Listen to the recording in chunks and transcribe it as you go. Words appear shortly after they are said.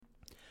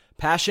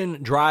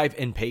Passion, drive,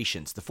 and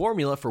patience. The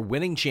formula for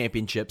winning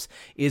championships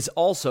is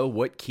also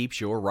what keeps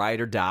your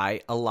ride or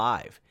die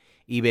alive.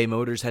 eBay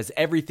Motors has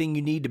everything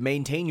you need to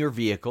maintain your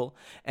vehicle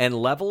and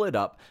level it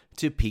up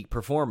to peak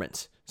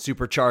performance.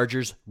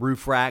 Superchargers,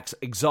 roof racks,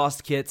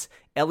 exhaust kits,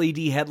 LED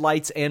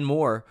headlights, and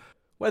more.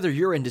 Whether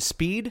you're into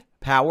speed,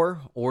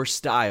 power, or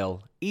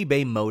style,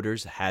 eBay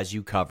Motors has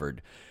you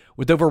covered.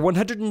 With over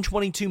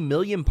 122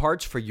 million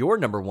parts for your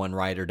number one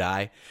ride or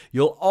die,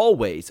 you'll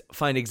always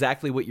find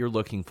exactly what you're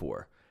looking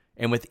for.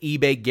 And with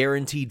eBay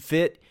Guaranteed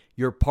Fit,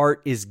 your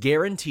part is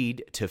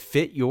guaranteed to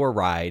fit your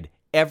ride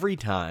every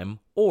time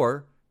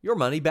or your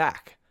money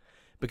back.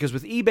 Because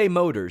with eBay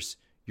Motors,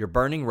 you're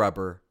burning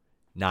rubber,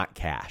 not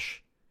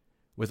cash.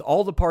 With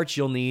all the parts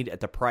you'll need at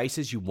the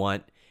prices you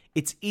want,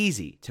 it's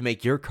easy to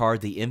make your car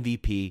the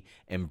MVP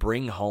and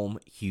bring home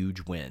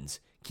huge wins.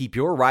 Keep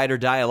your ride or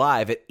die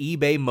alive at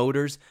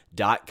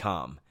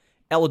ebaymotors.com.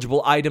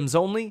 Eligible items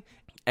only.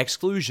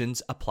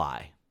 Exclusions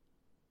apply.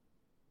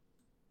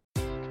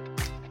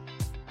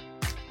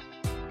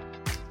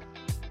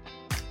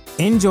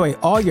 Enjoy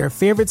all your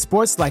favorite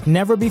sports like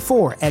never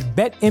before at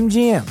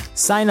BetMGM.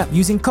 Sign up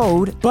using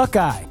code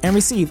Buckeye and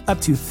receive up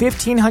to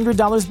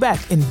 $1,500 back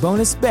in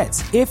bonus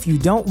bets if you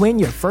don't win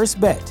your first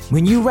bet.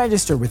 When you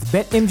register with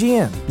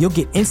BetMGM, you'll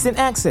get instant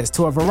access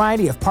to a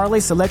variety of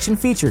parlay selection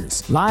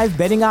features, live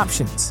betting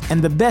options,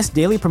 and the best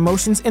daily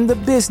promotions in the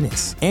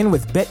business. And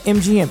with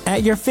BetMGM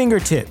at your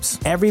fingertips,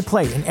 every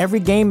play and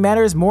every game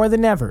matters more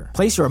than ever.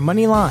 Place your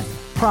money line,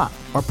 prop,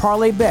 or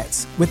parlay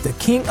bets with the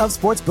king of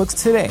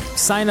sportsbooks today.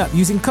 Sign up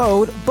using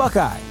code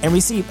Buckeye and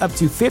receive up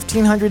to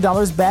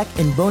 $1,500 back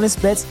in bonus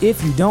bets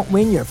if you don't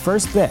win your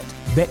first bet.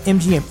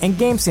 BetMGM and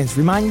GameSense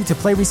remind you to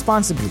play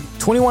responsibly.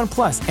 21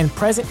 plus and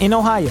present in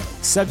Ohio,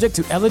 subject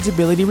to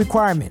eligibility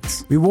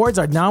requirements. Rewards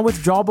are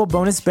non-withdrawable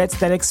bonus bets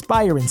that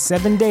expire in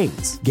 7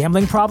 days.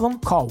 Gambling problem?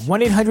 Call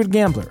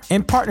 1-800-GAMBLER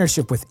in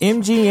partnership with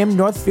MGM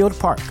Northfield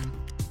Park.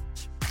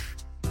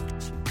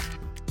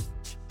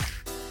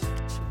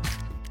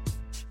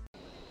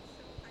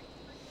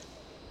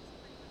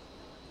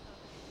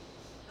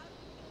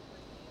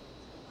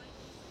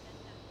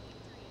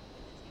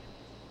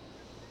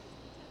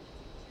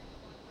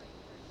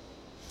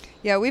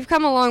 Yeah, we've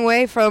come a long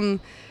way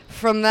from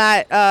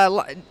that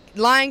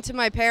lying to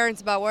my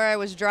parents about where I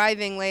was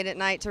driving late at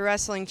night to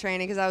wrestling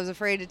training because I was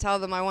afraid to tell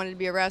them I wanted to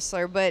be a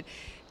wrestler. But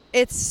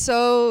it's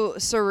so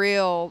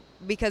surreal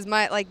because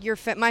my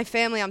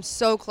family, I'm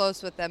so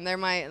close with them. They're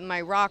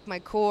my rock, my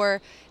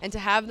core, and to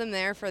have them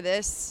there for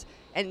this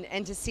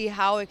and to see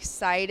how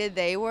excited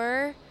they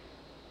were.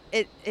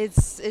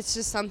 It's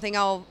just something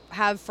I'll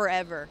have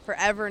forever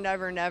and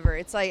ever and ever.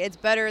 It's like it's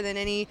better than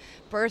any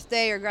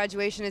birthday or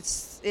graduation.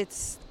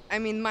 I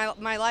mean,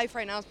 my life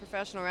right now is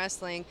professional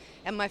wrestling,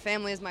 and my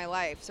family is my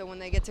life. So when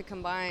they get to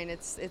combine,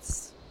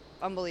 it's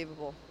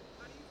unbelievable.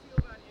 How do you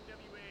feel about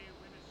NWA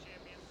Women's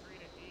Champion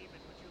Serena Deeb,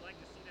 and would you like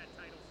to see that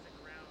title stick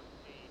around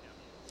in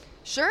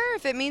AEW? Sure,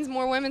 if it means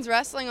more women's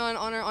wrestling on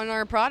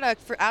our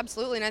product,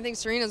 absolutely. And I think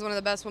Serena's one of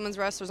the best women's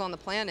wrestlers on the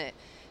planet.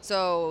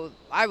 So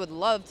I would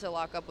love to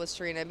lock up with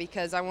Serena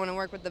because I want to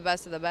work with the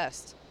best of the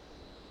best.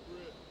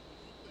 Britt, do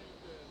you think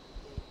that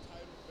the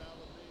title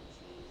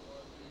validates you, or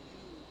do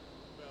you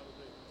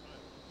validate the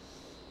title?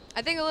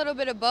 I think a little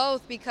bit of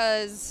both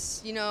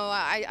because,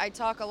 I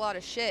talk a lot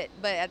of shit,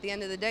 but at the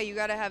end of the day, you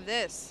got to have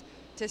this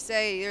to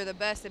say you're the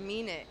best and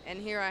mean it. And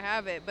here I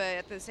have it. But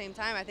at the same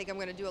time, I think I'm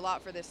going to do a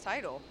lot for this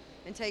title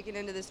and take it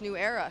into this new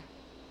era. I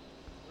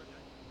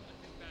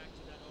think back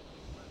to that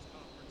opening press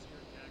conference here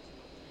in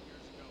Jacksonville 2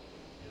 years ago.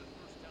 You're the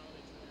first talent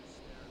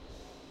introduced there.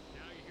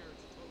 Now you're here,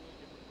 it's a totally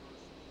different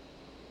person.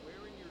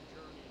 Where in your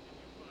journey did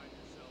you find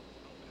yourself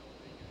helping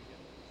elevate you to get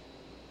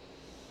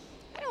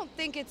this? I don't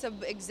think it's an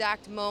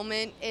exact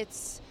moment.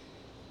 It's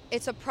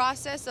a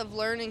process of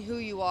learning who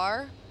you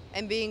are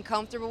and being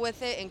comfortable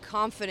with it and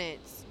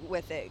confidence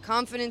with it.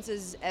 Confidence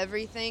is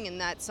everything, and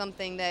that's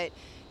something that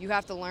you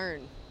have to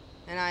learn.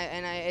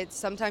 And it's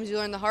sometimes you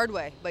learn the hard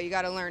way, but you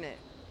got to learn it.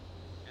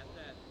 At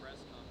that press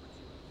conference,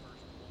 you were the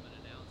first woman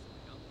announced in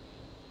the company,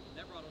 and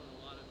that brought on a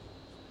lot of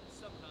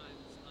sometimes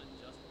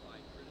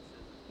unjustified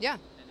criticism. Yeah.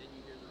 And then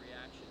you hear the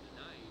reaction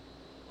tonight.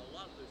 A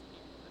lot of those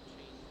people have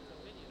changed their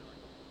opinion on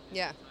you.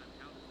 Yeah.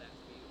 How does that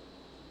feel?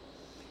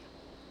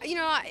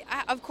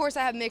 I of course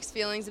I have mixed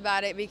feelings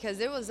about it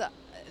because there was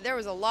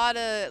a lot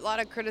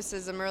of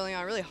criticism early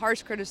on, really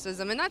harsh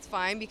criticism, and that's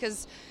fine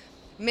because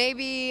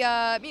maybe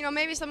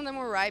maybe some of them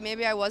were right,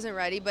 maybe I wasn't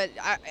ready, but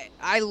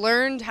I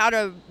learned how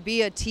to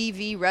be a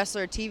TV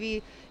wrestler,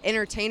 TV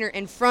entertainer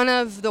in front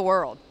of the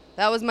world.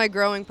 That was my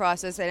growing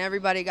process, and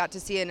everybody got to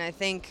see it, and I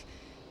think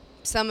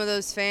some of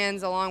those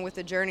fans, along with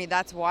the journey,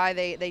 that's why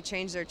they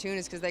changed their tune,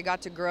 is because they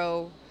got to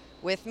grow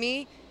with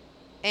me,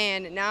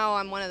 and now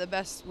I'm one of the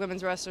best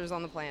women's wrestlers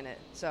on the planet.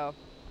 So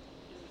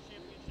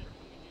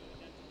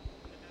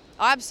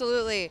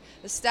absolutely.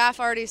 The staff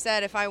already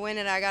said if I win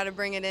it, I got to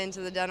bring it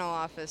into the dental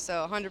office,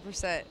 so 100%.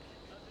 Being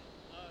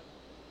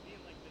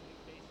like the new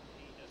face of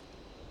AEW,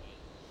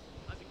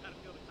 how's it kind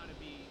of feel to kind of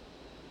be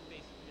the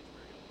face of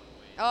Pittsburgh in a lot of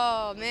ways?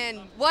 Oh,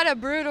 man, what a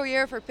brutal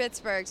year for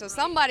Pittsburgh. So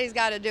somebody's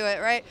got to do it,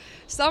 right?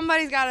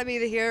 Somebody's got to be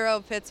the hero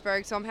of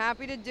Pittsburgh. So I'm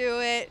happy to do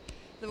it.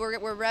 We're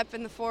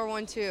repping the 4-1-2.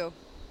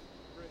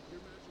 Brett,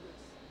 your match against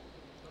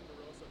Thunder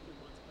Rosa a few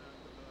months back,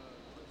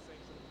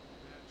 unsanctioned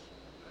match.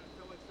 I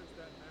feel like since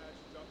that match,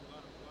 you dropped a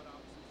lot of blood,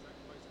 obviously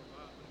sacrificed a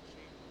lot, but it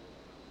changed you.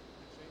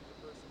 It changed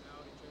your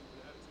personality, changed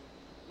your attitude.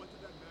 What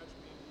did that match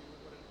mean to you,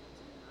 and what did it mean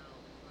to you now,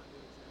 not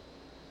being a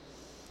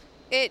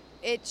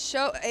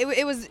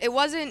champion? It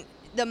wasn't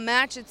the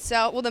match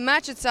itself. Well, the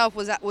match itself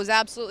was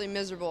absolutely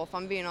miserable, if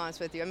I'm being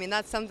honest with you. I mean,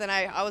 that's something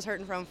I was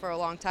hurting from for a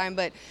long time,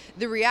 but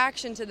the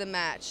reaction to the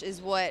match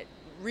is what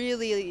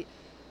really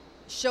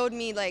showed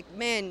me, like,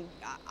 man,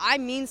 I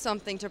mean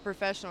something to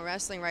professional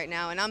wrestling right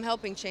now, and I'm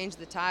helping change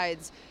the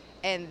tides,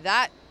 and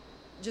that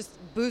just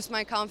boosts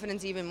my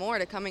confidence even more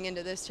to coming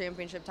into this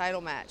championship title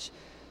match.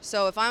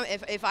 So if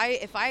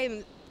I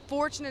am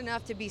fortunate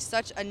enough to be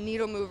such a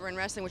needle mover in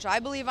wrestling, which I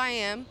believe I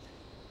am,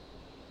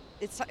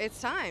 it's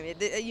time.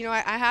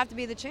 I have to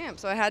be the champ,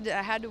 so I had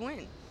to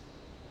win.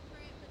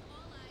 Brett, with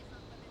all eyes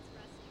on women's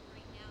wrestling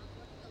right now,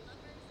 both the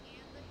lovers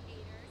and the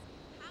haters,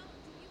 how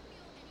do you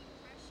feel any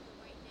pressure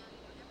right now?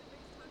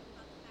 Everybody's talking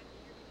about the fact that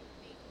you're going to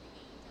be the face of the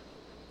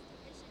AEW women's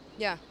division. Do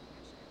you Yeah. feel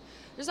any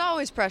pressure? There's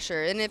always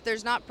pressure, and if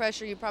there's not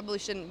pressure, you probably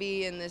shouldn't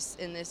be in this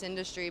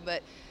industry.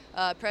 But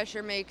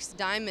pressure makes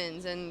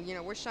diamonds, and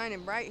we're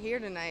shining bright here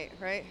tonight,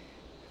 right?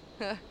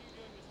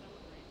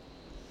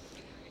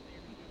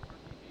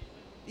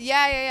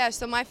 Yeah.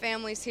 So my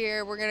family's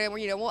here. We're gonna,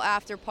 we'll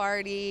after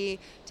party,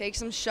 take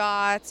some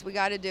shots. We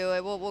got to do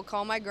it. We'll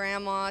call my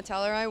grandma,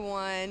 tell her I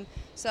won.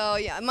 So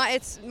yeah,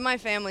 my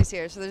family's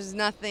here. So there's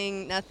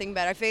nothing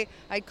better.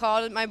 I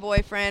called my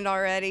boyfriend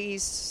already.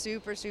 He's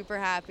super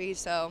happy.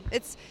 So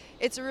it's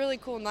a really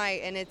cool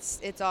night, and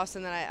it's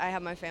awesome that I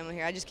have my family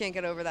here. I just can't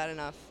get over that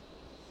enough.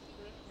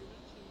 Brett, you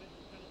mentioned that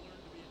you kind of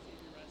learned to be a TV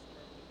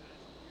wrestler over the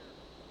past year.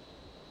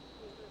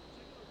 Was there a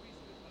particular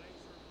piece of advice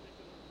or a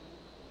particular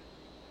move that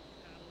you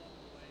had along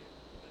the way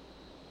that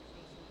you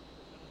feel sort of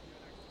propelled you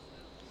at Access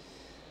now?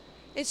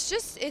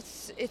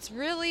 It's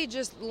really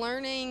just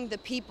learning the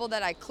people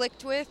that I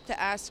clicked with to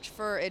ask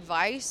for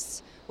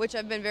advice, which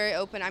I've been very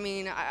open. I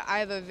mean, I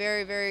have a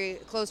very, very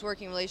close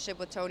working relationship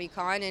with Tony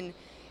Khan, and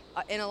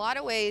in a lot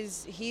of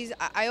ways,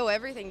 I owe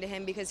everything to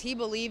him, because he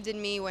believed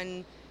in me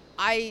when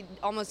I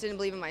almost didn't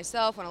believe in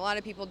myself, when a lot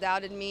of people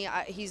doubted me.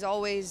 He's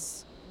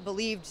always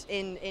believed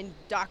in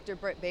Dr.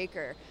 Britt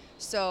Baker.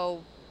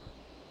 So,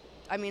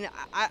 I mean,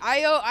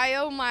 I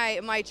owe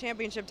my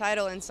championship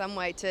title in some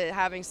way to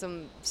having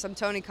some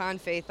Tony Khan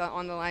faith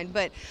on the line.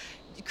 But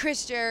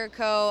Chris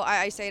Jericho,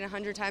 I say it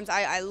 100 times,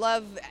 I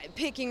love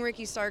picking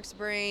Ricky Stark's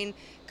brain.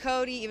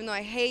 Cody, even though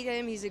I hate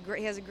him, he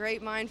has a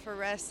great mind for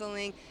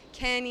wrestling.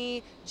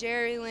 Kenny,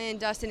 Jerry Lynn,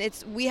 Dustin,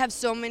 we have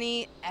so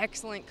many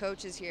excellent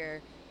coaches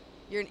here.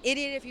 You're an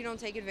idiot if you don't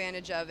take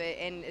advantage of it.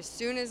 And as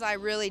soon as I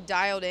really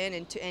dialed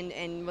in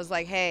and was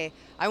like, hey,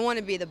 I want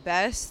to be the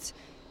best,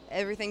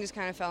 everything just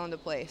kind of fell into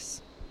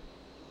place.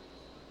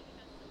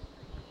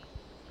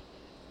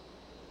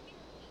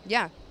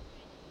 Yeah.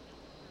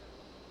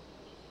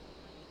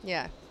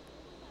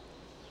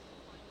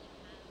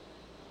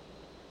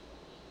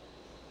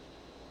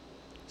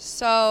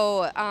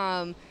 So,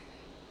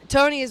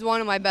 Tony is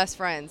one of my best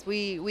friends.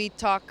 We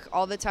talk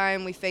all the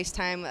time. We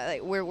FaceTime.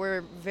 Like,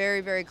 we're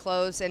very, very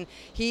close, and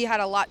he had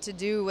a lot to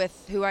do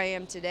with who I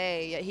am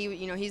today.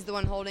 He's the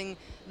one holding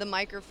the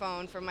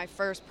microphone for my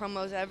first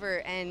promos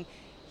ever, and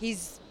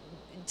he's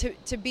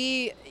to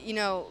be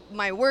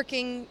my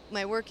working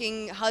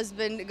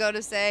husband, go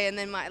to say, and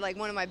then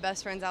one of my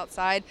best friends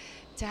outside.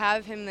 To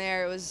have him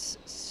there, it was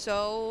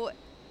so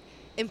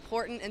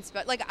important and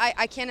special. Like,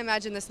 I can't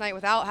imagine this night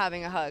without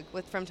having a hug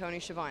from Tony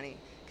Schiavone,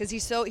 because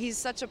he's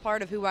such a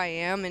part of who I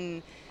am,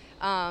 and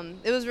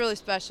it was really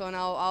special, and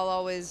I'll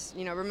always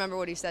remember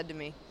what he said to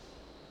me.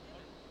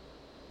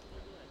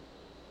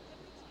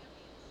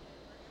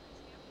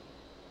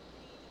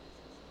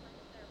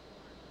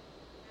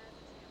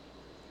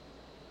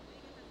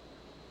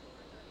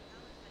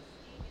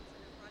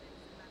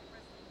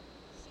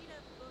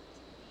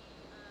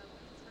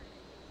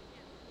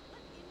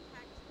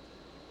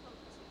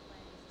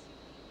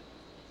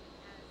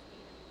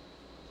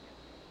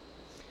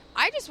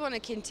 I just want to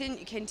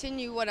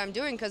continue what I'm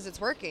doing, because it's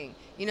working.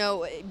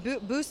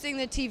 Boosting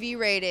the TV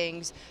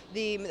ratings,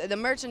 the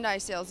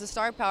merchandise sales, the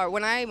star power.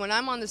 When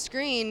I'm on the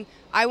screen,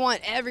 I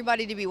want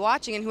everybody to be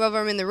watching, and whoever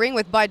I'm in the ring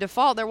with, by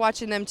default, they're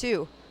watching them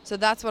too. So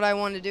that's what I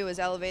want to do, is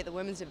elevate the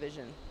women's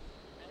division. You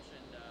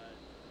mentioned not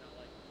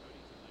liking Cody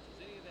too much.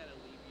 Is any of that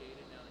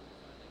alleviated now that you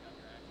finally got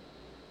your action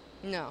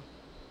figure? No,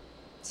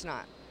 it's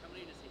not. How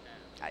many does he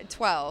have?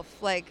 12,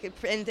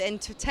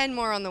 and 10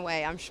 more on the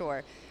way, I'm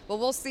sure. But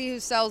we'll see who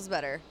sells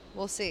better.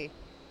 We'll see.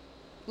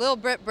 Little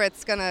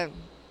Britt's gonna,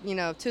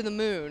 to the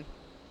moon.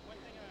 One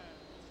thing that's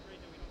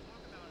great that we don't talk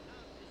about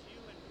enough is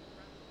you and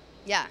Brett,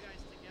 Yeah. you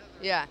guys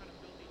together Yeah. kind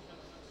of build each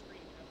other on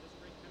screen. You have this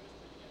great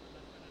chemistry together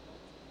that kind of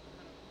helps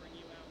kind of bring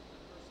you out the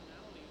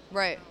personality. Talk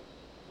Right. about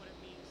what it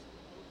means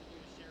for both of you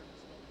to share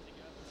this moment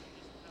together and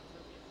just have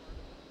her be a part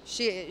of it.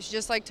 she's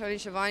just like Tony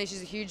Schiavone.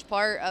 She's a huge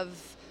part of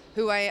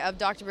of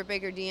Dr. Britt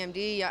Baker,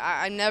 DMD.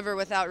 I'm never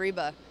without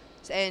Reba.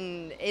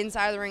 And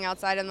inside of the ring,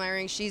 outside of my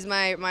ring, she's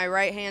my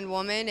right-hand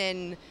woman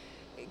and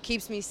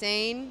keeps me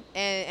sane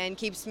and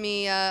keeps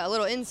me a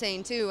little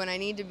insane, too, when I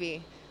need to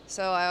be.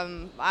 So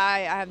I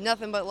have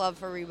nothing but love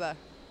for Reba.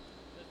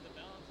 The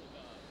balance of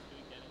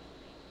doing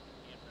dentistry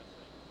and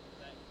wrestling, is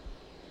that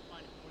you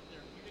find it more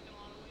therapeutic in a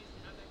lot of ways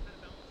to have that kind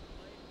of balance in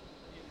life?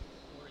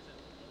 Or is it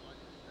a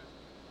larger stress?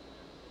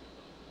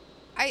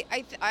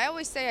 I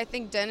always say I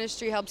think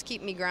dentistry helps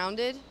keep me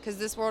grounded because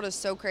this world is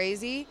so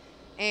crazy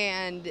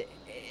and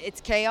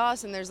it's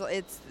chaos and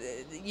it's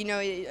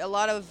a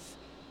lot of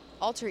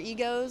alter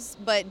egos,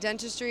 but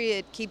dentistry,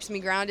 it keeps me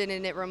grounded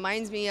and it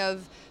reminds me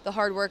of the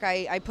hard work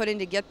I put in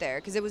to get there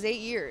because it was 8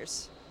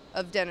 years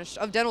of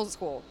dental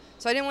school.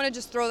 So I didn't want to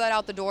just throw that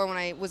out the door when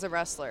I was a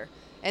wrestler.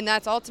 And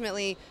that's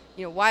ultimately,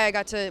 why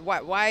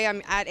why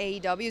I'm at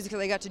AEW is because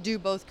I got to do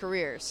both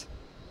careers.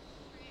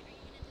 Are you going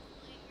to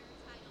display your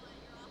title at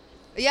your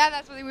office? Yeah,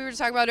 that's what we were just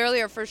talking about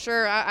earlier, for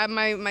sure.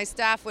 My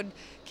staff would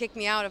kick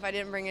me out if I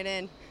didn't bring it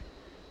in.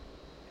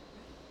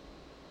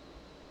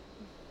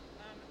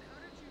 How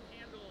did you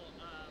handle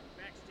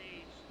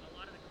backstage a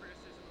lot of the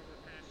criticism over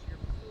the past year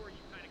before you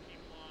kind of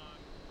came along?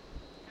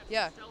 Had some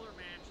Yeah. stellar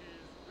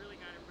matches,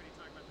 really got everybody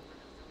talking about the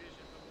women's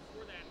division, but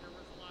before that there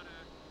was a lot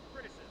of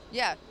criticism.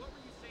 Yeah. What were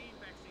you saying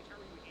backstage? How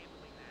were you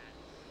handling that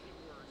when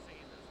people were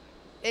saying those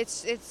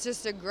things? It's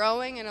just a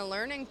growing and a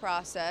learning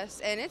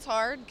process, and it's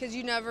hard because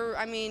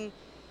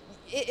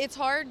it's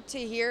hard to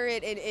hear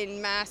it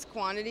in mass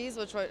quantities,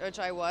 which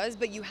I was,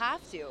 but you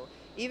have to.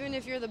 Even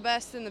if you're the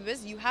best in the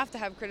business, you have to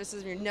have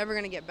criticism. You're never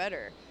going to get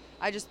better.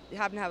 I just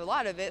happen to have a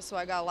lot of it, so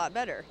I got a lot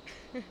better.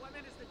 What I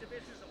meant is the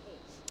division as a whole.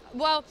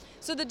 Well,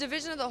 so the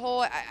division of the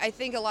whole, I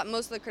think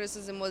most of the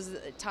criticism was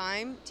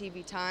time,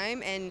 TV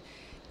time, and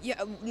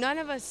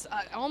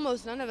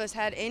almost none of us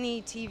had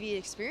any TV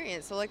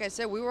experience. So like I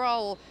said, we were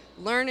all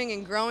learning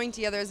and growing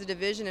together as a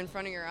division in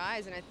front of your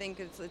eyes, and I think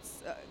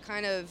it's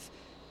kind of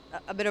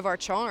a bit of our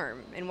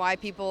charm and why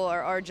people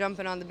are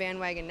jumping on the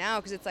bandwagon now,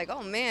 because it's like,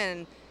 oh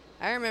man,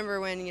 I remember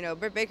when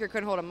Britt Baker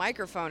couldn't hold a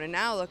microphone, and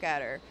now look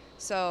at her.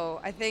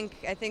 So I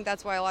think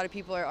that's why a lot of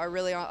people are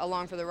really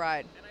along for the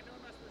ride. And I know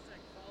I'm not supposed to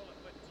follow up,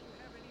 but do you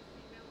have any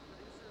female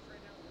producers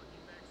right now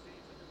working backstage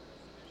in the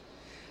women's division?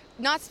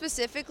 Not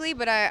specifically,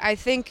 but I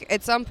think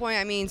at some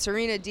point,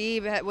 Serena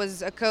Deeb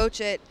was a coach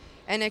at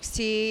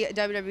NXT,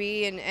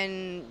 WWE,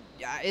 and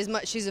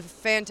she's a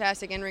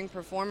fantastic in-ring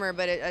performer,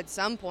 but at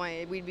some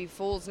point we'd be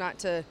fools not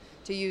to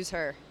use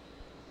her.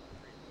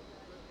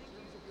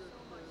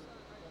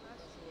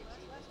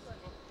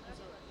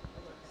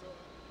 So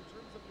in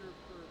terms of your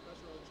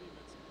professional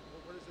achievements,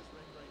 where does this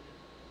rank right here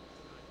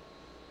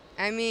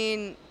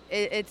tonight?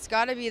 It's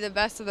got to be the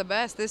best of the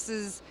best. This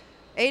is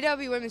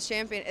AEW Women's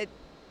Champion.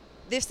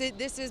 This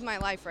is my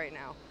life right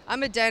now.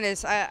 I'm a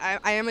dentist. I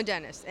am a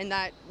dentist, and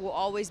that will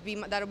always be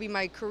that'll be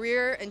my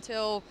career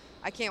until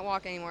I can't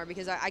walk anymore,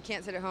 because I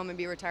can't sit at home and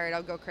be retired.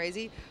 I'll go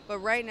crazy. But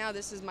right now,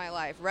 this is my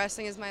life.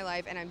 Wrestling is my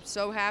life, and I'm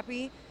so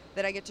happy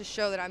that I get to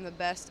show that I'm the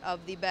best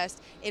of the best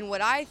in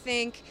what I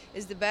think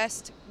is the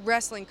best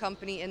wrestling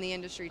company in the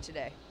industry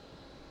today.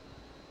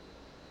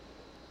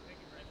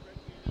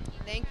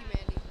 Thank you,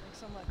 Mandy. Thanks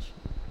so much.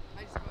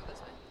 I just go this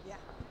way. Yeah.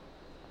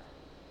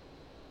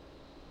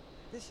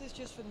 This is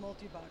just for the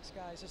multi-box,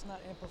 guys. It's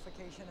not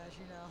amplification, as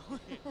you know.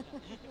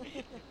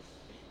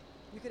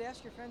 You could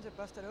ask your friends at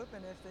Busted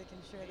Open if they can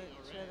share the.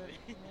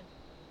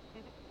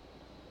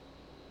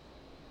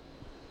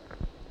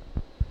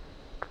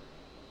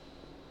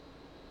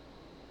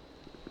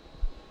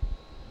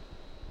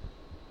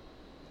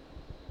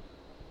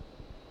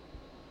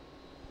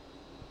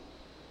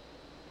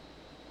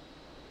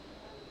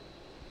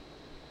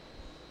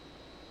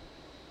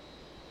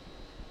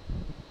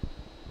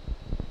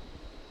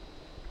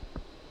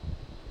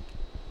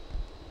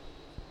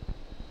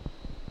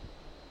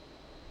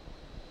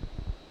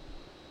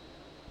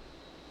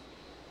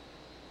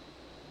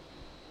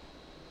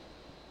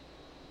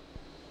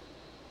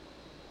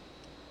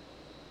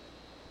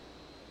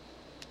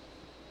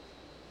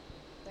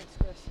 Thanks,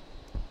 Chris.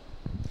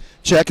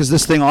 Check, is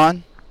this thing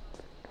on?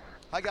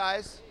 Hi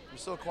guys, you're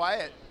so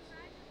quiet.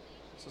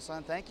 So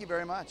son, thank you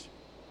very much.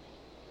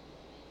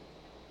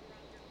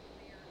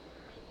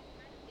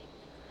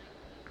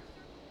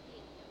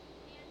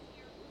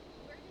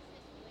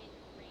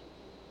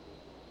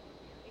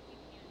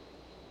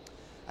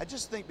 I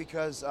just think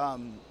because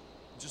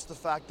just the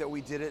fact that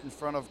we did it in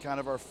front of kind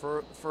of our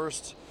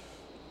first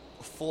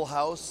full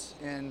house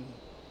in,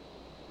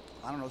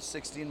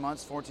 16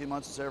 months, 14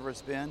 months, whatever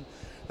it's been,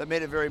 that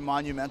made it very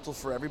monumental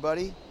for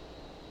everybody.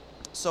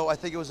 So I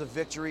think it was a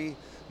victory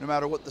no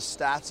matter what the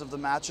stats of the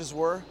matches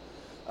were.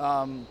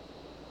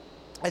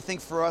 I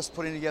think for us,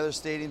 putting together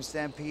Stadium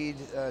Stampede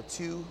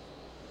 2,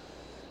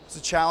 it's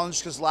a challenge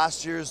because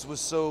last year's was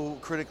so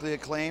critically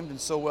acclaimed and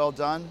so well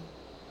done.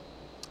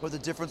 But the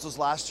difference was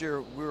last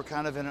year we were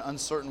kind of in an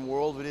uncertain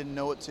world. We didn't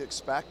know what to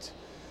expect,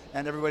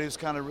 and everybody was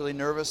kind of really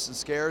nervous and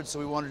scared. So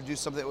we wanted to do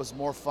something that was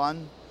more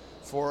fun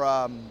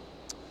for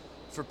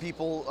for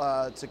people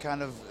to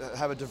kind of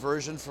have a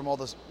diversion from all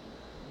this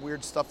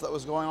weird stuff that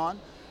was going on.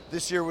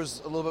 This year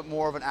was a little bit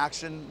more of an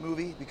action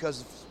movie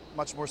because it's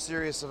much more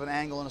serious of an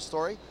angle and a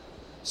story.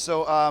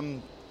 So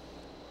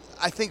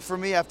I think for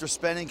me, after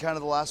spending kind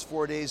of the last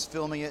 4 days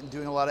filming it and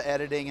doing a lot of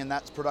editing and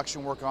that's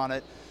production work on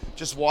it,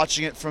 just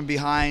watching it from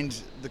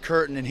behind the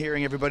curtain and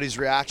hearing everybody's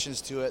reactions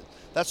to it,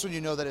 that's when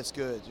you know that it's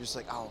good. You're just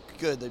like, oh,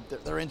 good,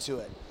 they're into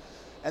it.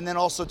 And then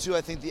also, too,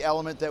 I think the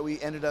element that we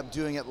ended up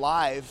doing it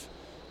live,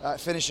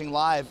 finishing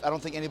live, I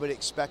don't think anybody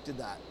expected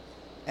that.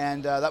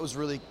 And that was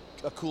really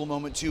a cool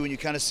moment, too, when you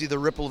kind of see the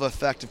ripple of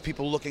effect of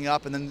people looking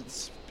up and then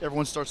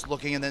everyone starts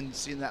looking and then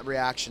seeing that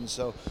reaction.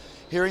 So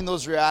hearing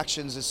those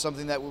reactions is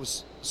something that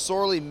was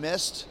sorely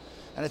missed,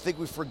 and I think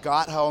we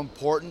forgot how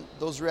important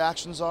those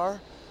reactions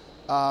are.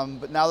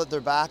 But now that they're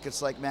back,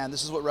 it's like, man,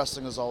 this is what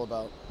wrestling is all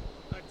about.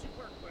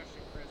 Two-part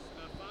question, Chris.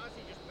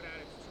 Fozzy just put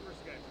out its tour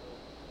schedule.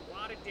 A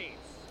lot of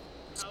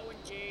dates. How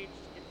engaged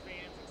can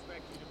fans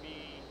expect you to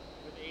be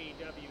with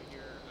AEW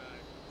here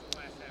the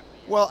last half of the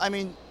year? Well, I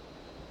mean,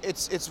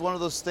 it's one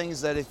of those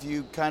things that if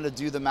you kind of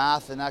do the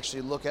math and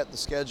actually look at the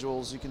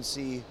schedules, you can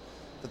see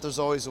that there's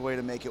always a way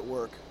to make it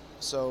work.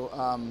 So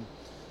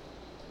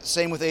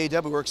same with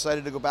AEW. We're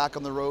excited to go back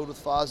on the road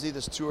with Fozzy.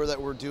 This tour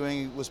that we're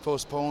doing was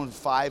postponed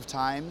 5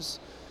 times.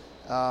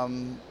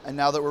 And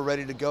now that we're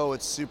ready to go,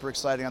 it's super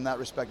exciting on that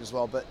respect as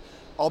well. But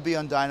I'll be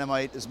on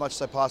Dynamite as much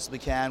as I possibly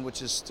can,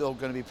 which is still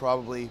going to be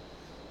probably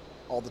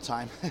all the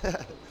time.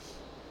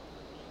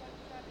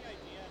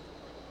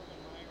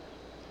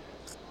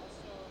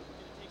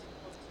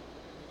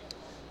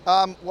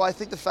 Well, I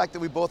think the fact that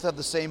we both have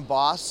the same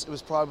boss, it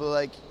was probably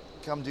like,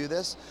 come do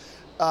this.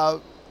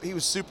 He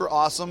was super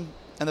awesome.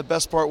 And the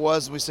best part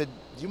was, we said,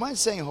 do you mind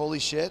saying holy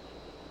shit?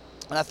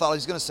 And I thought he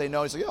was going to say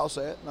no. He's like, yeah, I'll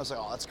say it. And I was like,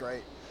 oh, that's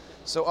great.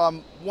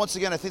 So once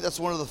again, I think that's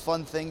one of the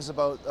fun things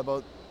about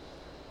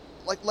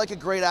like a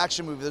great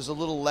action movie. There's a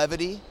little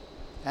levity.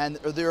 And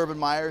the Urban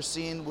Meyer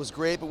scene was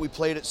great, but we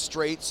played it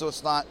straight, so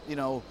it's not,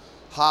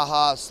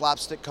 ha-ha,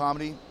 slapstick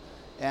comedy.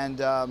 And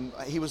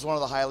he was one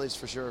of the highlights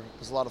for sure. It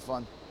was a lot of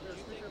fun.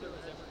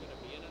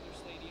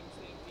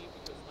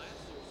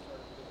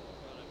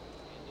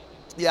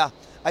 Yeah,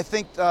 I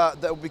think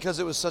that because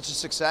it was such a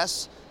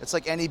success, it's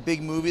like any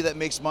big movie that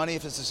makes money.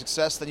 If it's a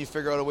success, then you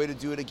figure out a way to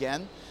do it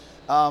again.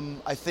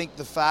 I think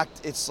the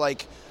fact it's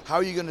like, how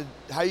are you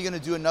gonna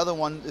do another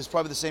one is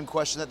probably the same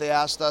question that they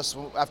asked us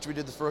after we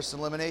did the first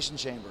Elimination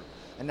Chamber,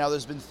 and now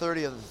there's been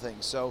 30 other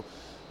things. So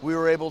we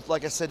were able,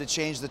 like I said, to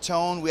change the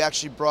tone. We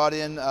actually brought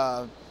in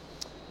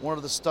one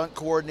of the stunt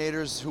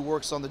coordinators who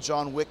works on the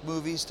John Wick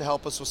movies to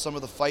help us with some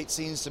of the fight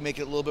scenes to make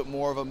it a little bit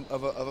more of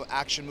an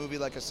action movie,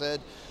 like I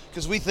said,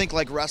 because we think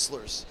like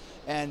wrestlers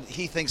and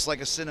he thinks like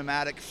a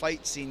cinematic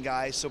fight scene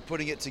guy. So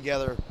putting it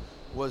together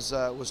was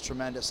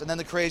tremendous. And then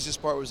the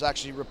craziest part was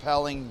actually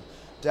rappelling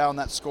down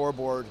that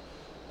scoreboard,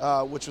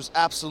 which was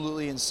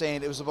absolutely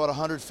insane. It was about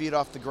 100 feet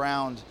off the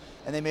ground,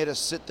 and they made us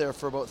sit there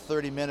for about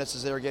 30 minutes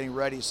as they were getting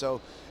ready.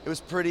 So it was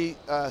pretty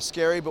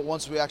scary, but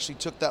once we actually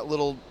took that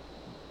little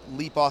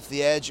leap off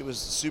the edge, it was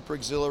super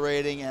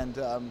exhilarating,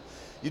 and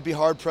you'd be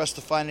hard pressed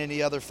to find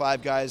any other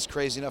 5 guys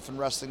crazy enough in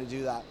wrestling to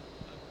do that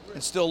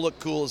and still look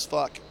cool as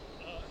fuck.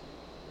 You guys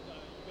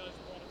brought up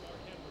Mark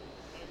Henry,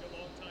 one of your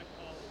longtime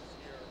colleagues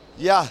here.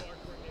 Yeah, Mark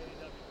for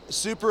AEW.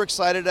 super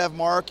excited to have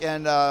Mark,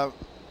 and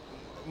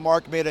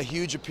Mark made a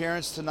huge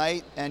appearance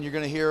tonight, and you're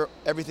going to hear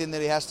everything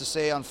that he has to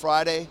say on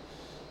Friday,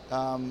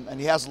 and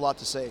he has a lot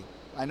to say.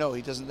 I know,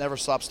 he never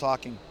stops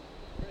talking.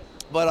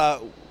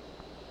 But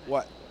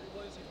what?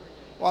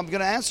 Well, I'm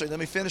going to answer. Let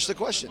me finish the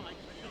question.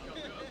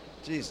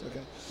 Jeez,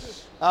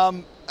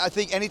 okay. I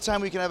think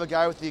anytime we can have a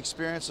guy with the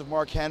experience of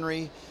Mark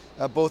Henry,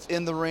 both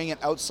in the ring and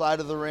outside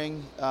of the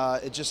ring,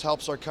 it just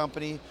helps our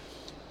company.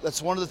 That's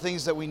one of the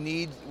things that we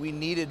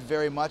needed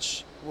very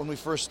much when we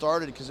first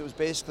started, because it was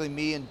basically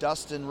me and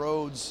Dustin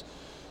Rhodes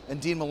and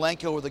Dean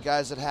Malenko were the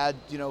guys that had,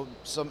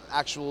 some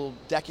actual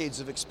decades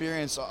of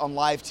experience on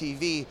live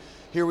TV.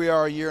 Here we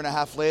are a year and a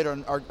half later,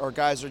 and our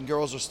guys and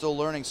girls are still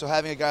learning. So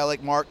having a guy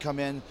like Mark come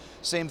in,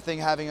 same thing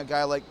having a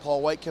guy like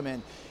Paul White come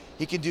in.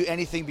 He can do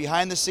anything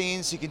behind the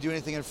scenes. He can do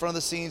anything in front of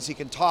the scenes. He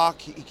can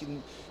talk. He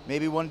can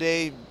maybe one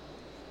day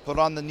put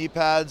on the knee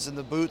pads and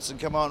the boots and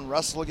come out and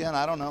wrestle again.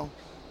 I don't know.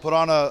 Put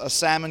on a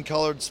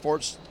salmon-colored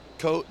sports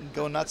coat and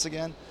go nuts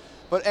again.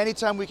 But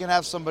anytime we can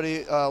have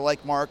somebody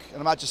like Mark, and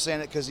I'm not just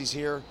saying it because he's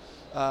here,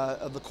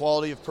 of the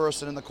quality of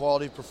person and the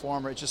quality of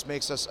performer, it just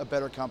makes us a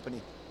better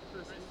company.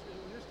 Chris,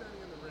 when you're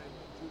standing in the ring,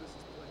 Judas is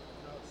playing,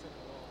 the crowd's singing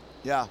along.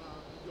 Yeah.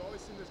 You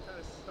always seem to kind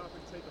of stop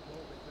and take a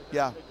moment to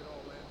Yeah. take it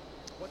all in.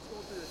 What's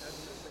going through your head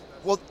when you're saying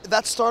that? Well,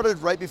 that started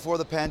right before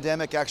the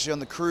pandemic, actually, on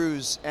the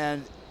cruise,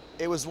 and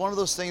it was one of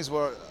those things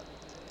where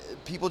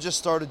people just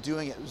started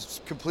doing it. It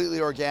was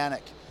completely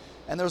organic.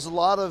 And there's a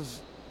lot of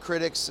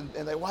critics,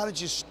 and they, why did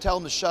you tell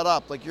them to shut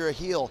up? Like, you're a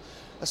heel.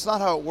 That's not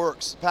how it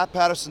works. Pat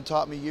Patterson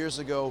taught me years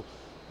ago,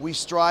 we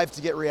strive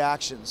to get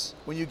reactions.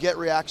 When you get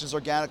reactions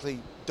organically,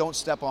 don't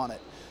step on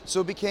it.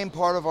 So it became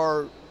part of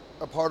our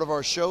a part of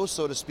our show,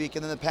 so to speak.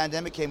 And then the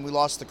pandemic came, we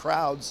lost the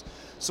crowds.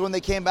 So when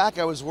they came back,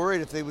 I was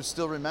worried if they would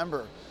still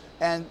remember.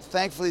 And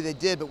thankfully they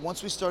did. But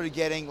once we started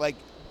getting like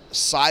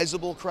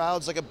sizable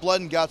crowds, like a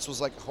Blood and Guts was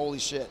like, holy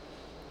shit,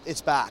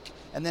 it's back.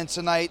 And then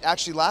tonight,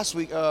 actually last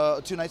week,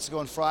 2 nights ago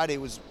on Friday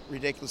was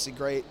ridiculously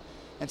great.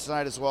 And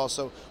tonight as well.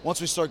 So once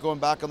we start going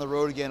back on the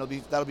road again,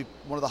 that'll be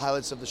one of the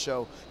highlights of the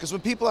show. Because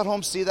when people at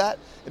home see that,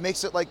 it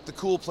makes it like the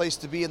cool place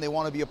to be, and they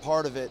want to be a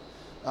part of it.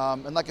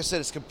 And like I said,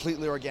 it's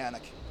completely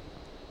organic.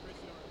 Chris,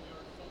 your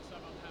thoughts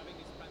about having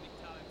Hispanic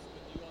talents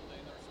with you on the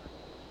inner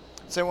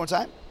circle? Say it one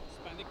time.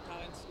 Hispanic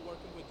talents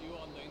working with you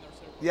on the inner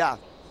circle. Yeah,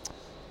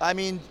 I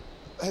mean,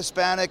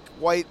 Hispanic,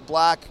 white,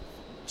 black,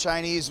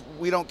 Chinese,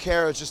 we don't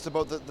care. It's just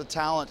about the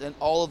talent and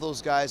all of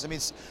those guys. I mean,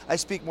 I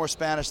speak more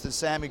Spanish than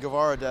Sammy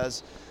Guevara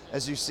does,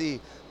 as you see.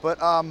 But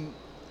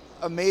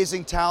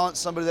amazing talent,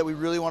 somebody that we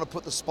really want to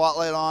put the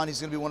spotlight on. He's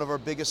going to be one of our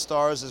biggest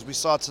stars, as we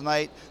saw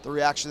tonight, the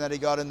reaction that he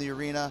got in the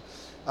arena.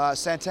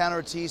 Santana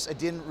Ortiz, I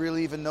didn't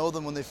really even know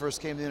them when they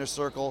first came to the Inner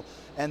Circle,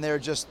 and they're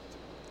just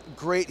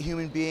great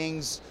human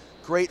beings,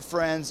 great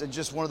friends, and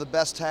just one of the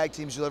best tag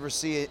teams you'll ever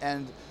see,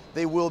 and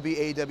they will be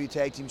AEW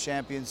Tag Team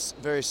Champions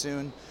very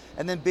soon.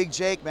 And then Big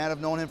Jake, man,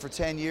 I've known him for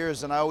 10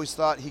 years, and I always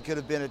thought he could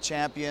have been a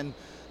champion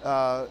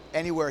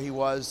anywhere he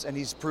was, and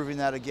he's proving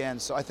that again.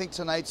 So I think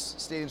tonight's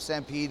Stadium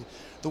Stampede,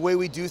 the way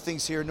we do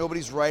things here,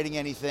 nobody's writing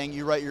anything,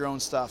 you write your own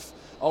stuff.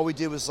 All we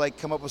did was like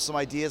come up with some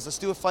ideas. Let's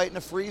do a fight in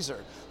a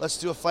freezer. Let's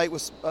do a fight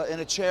with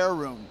in a chair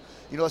room.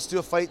 You know, let's do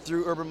a fight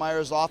through Urban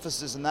Meyer's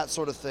offices and that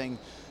sort of thing.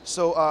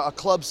 So a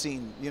club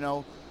scene, you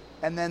know,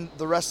 and then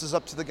the rest is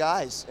up to the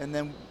guys. And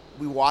then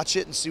we watch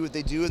it and see what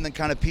they do, and then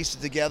kind of piece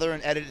it together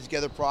and edit it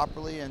together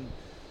properly, and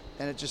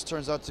it just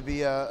turns out to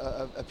be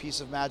a piece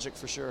of magic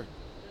for sure.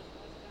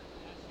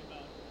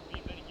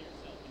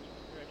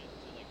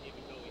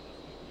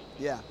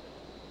 Yeah. Talk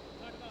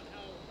about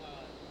how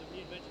the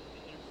reinvention of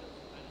the Inner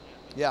Circle kind of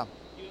happened. Yeah.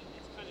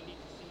 It's kind of neat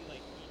to see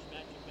like each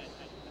match you met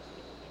had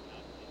different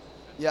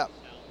outfits. Yeah.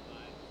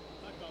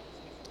 Talk about this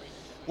inspiration.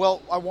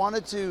 Well, I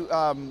wanted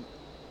to,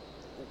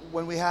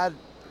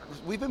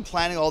 we've been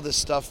planning all this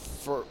stuff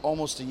for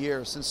almost a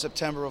year, since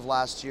September of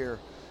last year.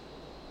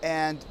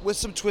 And with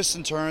some twists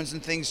and turns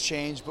and things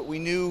changed, but we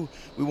knew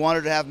we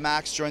wanted to have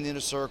Max join the Inner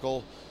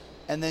Circle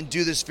and then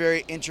do this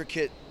very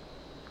intricate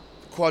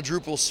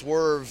quadruple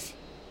swerve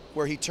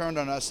where he turned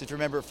on us. If you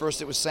remember, at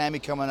first it was Sammy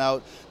coming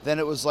out, then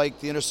it was like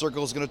the Inner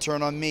Circle was going to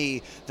turn on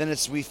me, then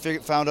we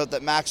found out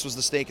that Max was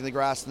the stake in the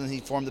grass, and then he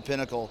formed the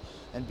Pinnacle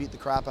and beat the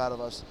crap out of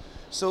us.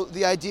 So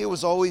the idea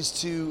was always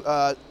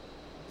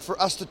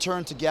for us to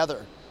turn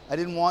together. I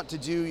didn't want to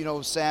do, you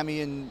know,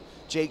 Sammy and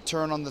Jake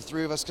turn on the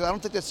three of us, because I don't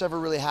think that's ever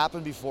really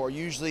happened before.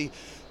 Usually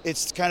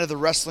it's kind of the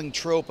wrestling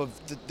trope of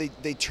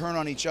they turn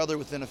on each other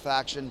within a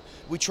faction.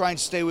 We try and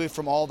stay away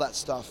from all that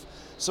stuff.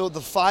 So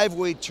the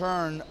 5-way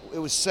turn, it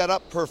was set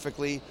up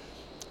perfectly.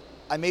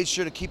 I made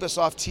sure to keep us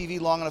off TV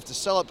long enough to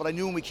sell it, but I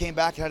knew when we came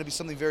back it had to be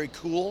something very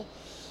cool.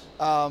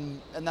 And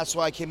that's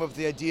why I came up with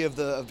the idea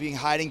of being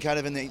hiding kind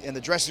of in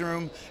the dressing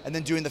room, and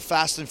then doing the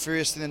Fast and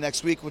Furious thing the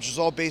next week, which is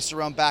all based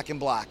around Back in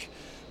Black.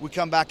 We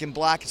come back in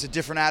black, it's a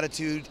different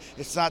attitude.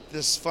 It's not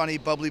this funny,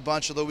 bubbly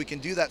bunch, although we can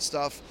do that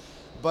stuff.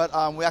 But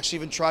we actually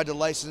even tried to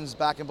license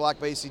Back in Black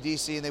by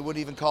AC/DC, and they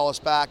wouldn't even call us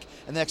back.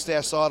 And the next day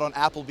I saw it on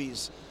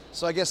Applebee's.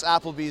 So I guess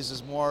Applebee's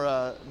is more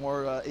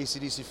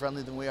AC/DC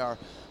friendly than we are.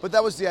 But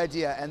that was the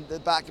idea. And the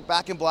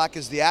Back in Black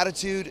is the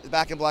attitude,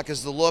 Back in Black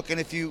is the look. And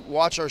if you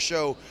watch our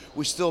show,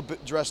 we still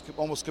dress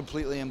almost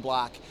completely in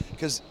black,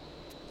 because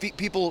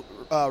people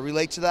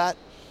relate to that,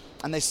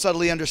 and they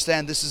subtly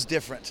understand this is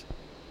different.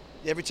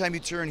 Every time you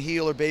turn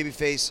heel or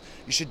babyface,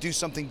 you should do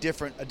something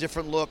different, a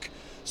different look,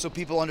 so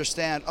people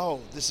understand,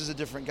 oh, this is a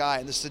different guy,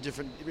 and this is a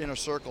different Inner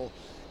Circle.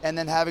 And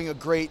then having a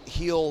great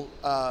heel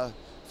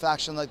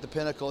faction like the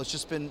Pinnacle, it's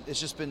just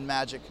been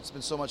magic. It's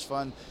been so much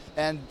fun,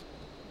 and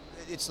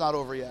it's not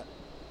over yet.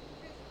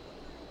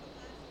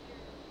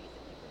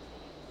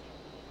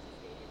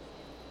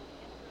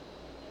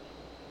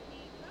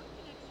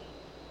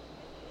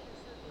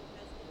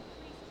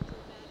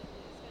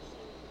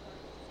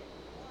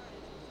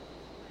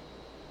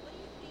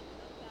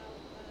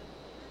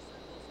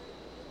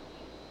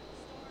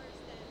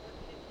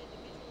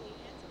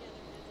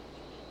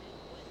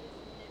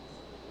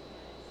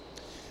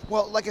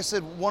 Well, like I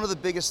said, one of the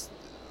biggest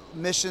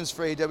missions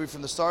for AEW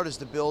from the start is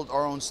to build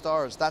our own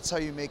stars. That's how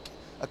you make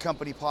a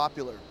company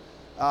popular.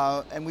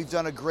 And we've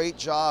done a great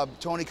job.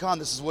 Tony Khan,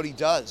 this is what he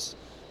does.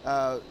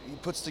 He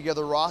puts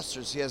together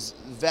rosters. He has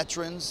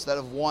veterans that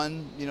have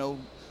won, you know,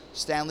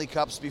 Stanley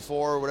Cups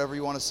before, or whatever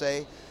you want to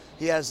say.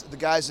 He has the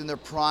guys in their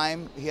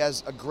prime. He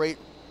has a great,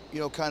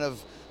 you know, kind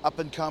of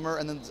up-and-comer,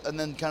 and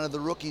then kind of the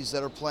rookies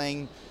that are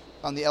playing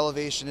on the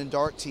Elevation and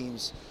Dark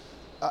teams.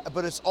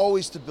 But it's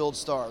always to build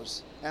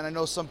stars. And I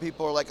know some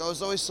people are like, oh,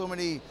 there's always so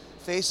many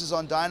faces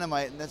on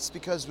Dynamite, and that's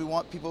because we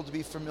want people to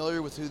be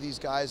familiar with who these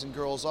guys and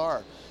girls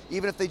are.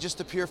 Even if they just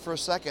appear for a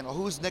second. Well,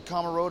 who's Nick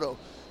Comoroto?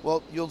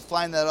 Well, you'll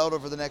find that out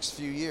over the next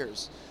few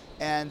years.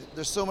 And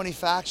there's so many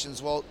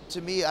factions. Well,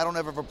 to me, I don't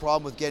ever have a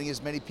problem with getting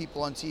as many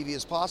people on TV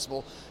as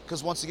possible,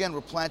 because once again,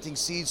 we're planting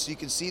seeds so you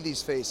can see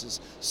these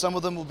faces. Some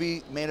of them will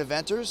be main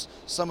eventers,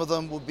 some of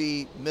them will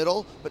be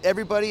middle, but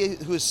everybody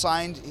who is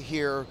signed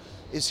here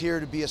is here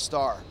to be a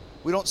star.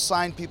 We don't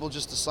sign people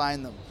just to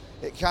sign them.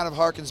 It kind of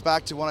harkens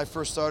back to when I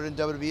first started in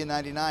WWE in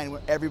 '99,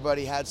 when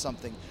everybody had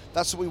something.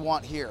 That's what we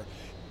want here.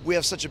 We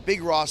have such a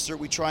big roster,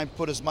 we try and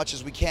put as much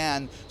as we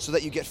can so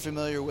that you get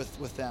familiar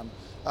with them.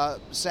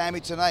 Sammy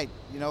tonight,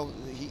 you know,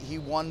 he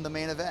won the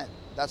main event.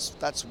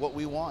 That's what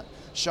we want.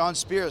 Shawn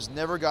Spears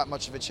never got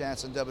much of a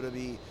chance in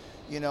WWE,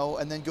 you know,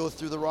 and then go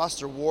through the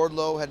roster.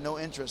 Wardlow had no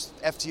interest.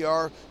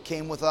 FTR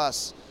came with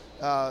us.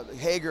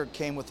 Hager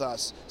came with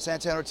us.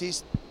 Santana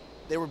Ortiz,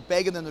 they were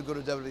begging them to go to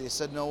WWE. They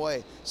said no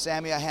way.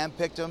 Sammy, I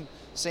handpicked him.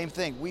 Same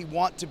thing. We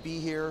want to be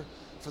here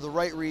for the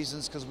right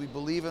reasons because we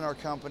believe in our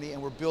company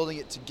and we're building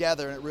it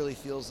together, and it really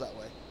feels that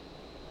way.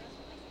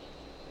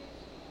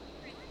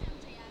 Chris and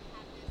MJF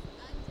have this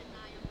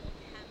undeniable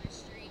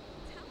chemistry.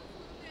 Tell us a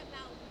little bit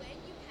about when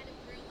you kind of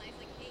realized,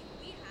 like, hey,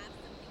 we have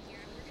something here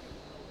and we're going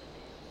to go with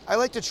it. I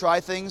like to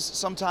try things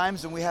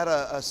sometimes, and we had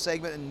a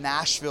segment in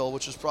Nashville,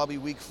 which was probably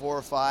week 4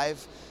 or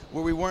 5,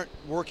 where we weren't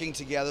working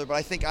together, but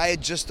I think I had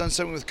just done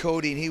something with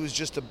Cody and he was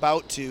just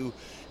about to,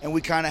 and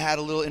we kind of had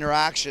a little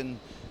interaction,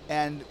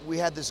 and we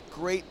had this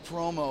great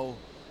promo,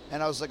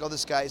 and I was like, oh,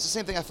 this guy, it's the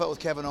same thing I felt with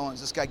Kevin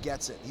Owens. This guy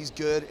gets it. He's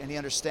good, and he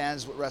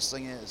understands what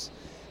wrestling is.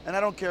 And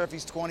I don't care if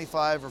he's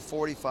 25 or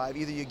 45,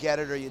 either you get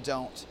it or you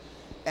don't.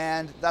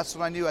 And that's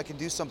when I knew I could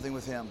do something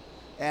with him.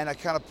 And I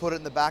kind of put it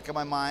in the back of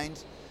my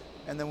mind.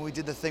 And then when we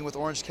did the thing with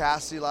Orange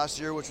Cassidy last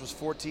year, which was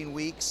 14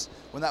 weeks,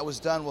 when that was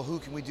done, well, who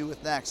can we do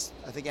with next?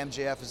 I think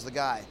MJF is the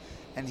guy.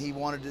 And he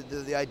wanted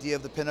the idea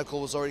of the Pinnacle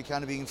was already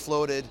kind of being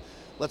floated.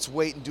 Let's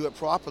wait and do it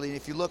properly. And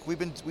if you look,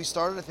 we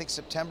started, I think,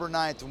 September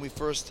 9th when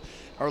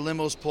our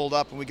limos pulled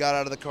up and we got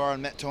out of the car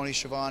and met Tony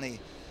Schiavone.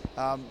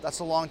 That's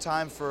a long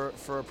time for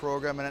a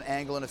program and an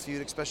angle and a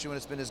feud, especially when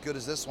it's been as good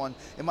as this one.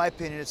 In my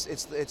opinion,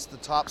 it's the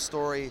top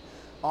story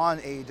on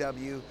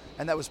AEW,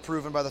 and that was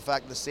proven by the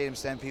fact that the Stadium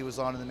Stampede was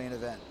on in the main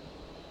event.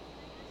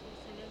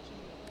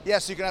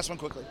 Yes, you can ask one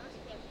quickly.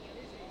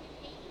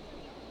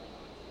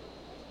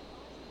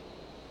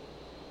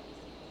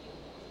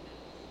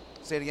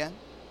 Say it again.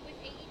 With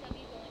AEW going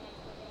on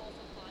tour, but also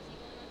Fozzy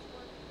going on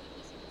tour, could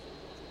we see this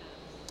cross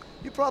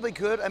paths? You probably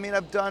could. I mean,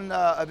 I've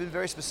been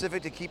very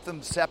specific to keep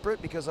them separate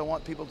because I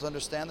want people to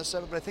understand the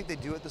separate, but I think they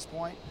do at this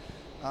point.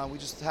 We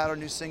just had our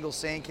new single,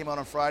 Sane, came out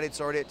on Friday. It's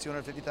already at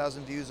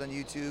 250,000 views on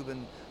YouTube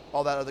and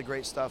all that other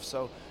great stuff.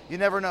 So you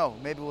never know.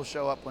 Maybe we'll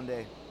show up one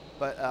day.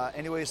 But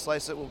anyway you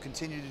slice it, we'll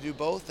continue to do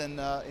both and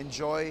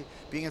enjoy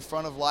being in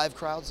front of live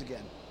crowds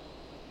again.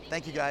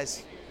 Thank you,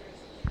 guys.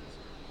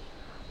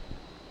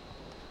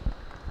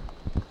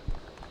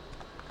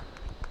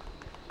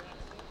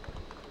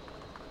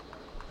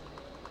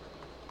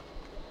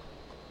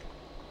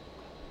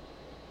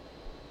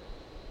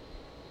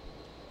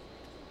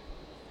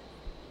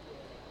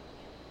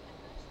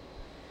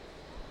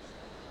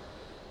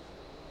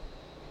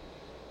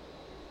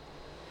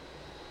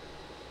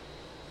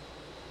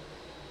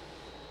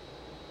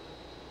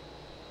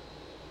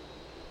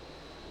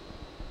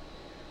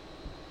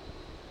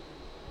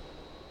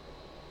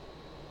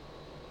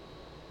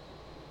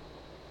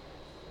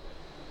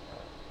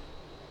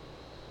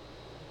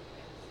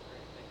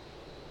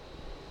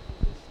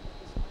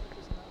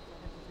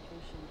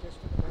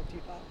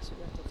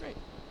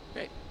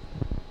 Great.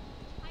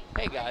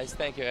 Hey guys,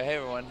 thank you. Hey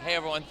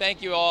everyone.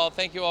 Thank you all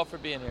for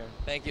being here.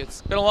 Thank you.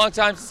 It's been a long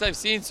time since I've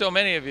seen so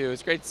many of you.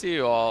 It's great to see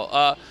you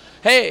all.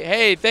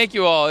 Hey, thank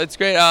you all. It's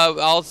great.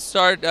 I'll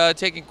start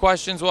taking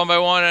questions one by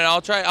one, and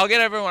I'll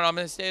get everyone. I'm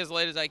going to stay as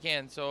late as I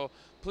can. So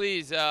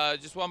please,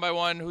 just one by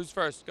one. Who's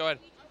first? Go ahead.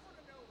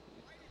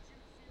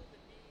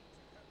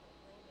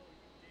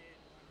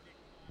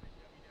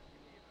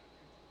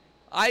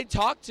 I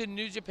talked to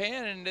New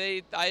Japan,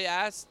 and I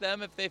asked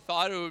them if they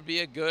thought it would be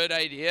a good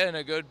idea and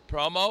a good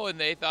promo, and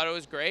they thought it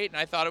was great, and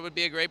I thought it would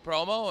be a great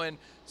promo, and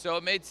so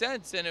it made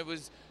sense, and it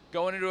was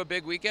going into a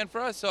big weekend for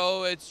us,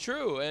 so it's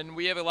true, and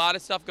we have a lot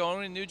of stuff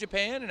going in New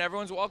Japan, and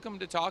everyone's welcome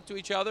to talk to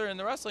each other in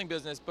the wrestling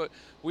business, but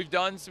we've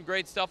done some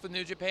great stuff with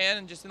New Japan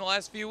and just in the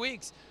last few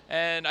weeks,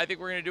 and I think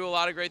we're going to do a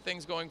lot of great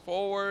things going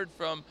forward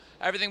from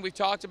everything we've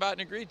talked about and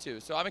agreed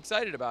to, so I'm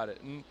excited about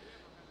it. And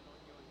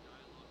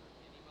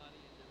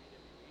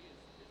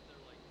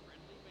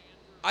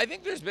I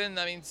think there's been,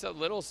 some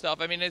little stuff.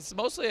 It's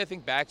mostly, I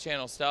think, back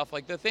channel stuff.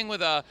 Like the thing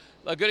with a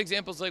good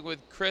example is like with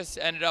Chris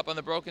ended up on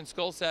the Broken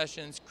Skull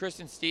sessions.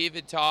 Chris and Steve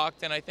had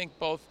talked, and I think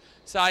both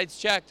sides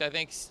checked. I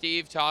think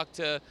Steve talked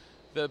to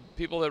the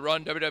people that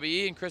run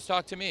WWE, and Chris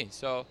talked to me.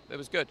 So it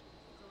was good.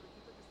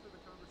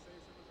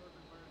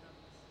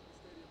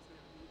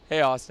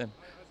 Hey, Austin.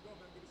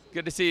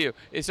 Good to see you.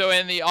 So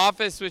in the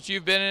office, which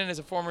you've been in as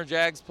a former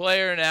Jags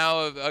player,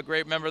 now a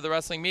great member of the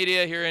wrestling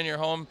media here in your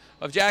home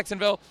of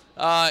Jacksonville,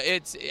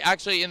 it's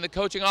actually in the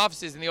coaching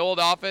offices, in the old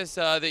office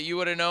that you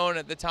would have known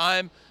at the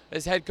time.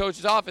 his head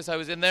coach's office. I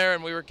was in there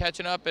and we were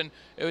catching up, and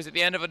it was at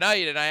the end of a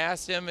night, and I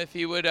asked him if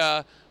he would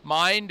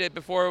mind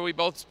before we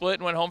both split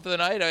and went home for the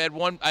night. I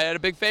had a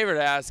big favor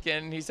to ask,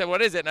 and he said,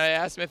 "What is it?" And I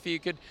asked him if he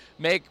could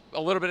make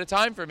a little bit of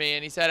time for me,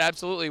 and he said,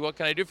 "Absolutely. What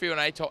can I do for you?"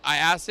 And I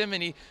asked him,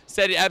 and he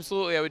said,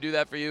 "Absolutely, I would do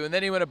that for you." And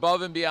then he went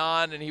above and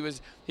beyond, and he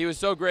was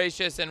so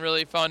gracious and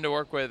really fun to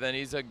work with, and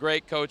he's a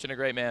great coach and a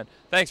great man.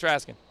 Thanks for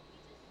asking.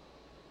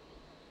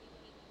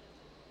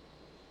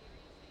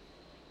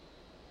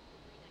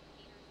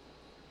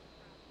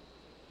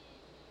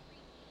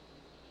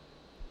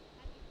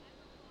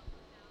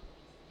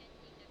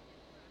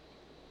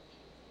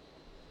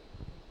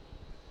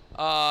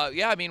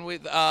 Yeah, I mean,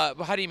 with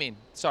how do you mean?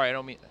 Sorry, I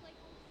don't mean.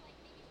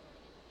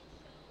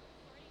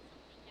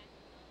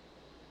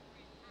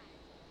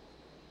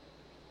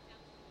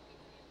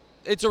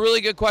 It's a really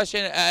good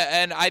question,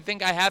 and I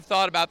think I have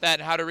thought about that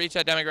and how to reach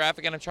that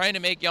demographic, and I'm trying to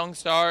make young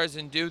stars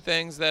and do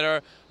things that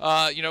are,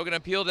 going to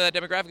appeal to that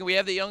demographic. And we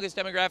have the youngest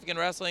demographic in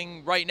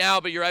wrestling right now,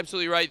 but you're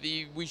absolutely right.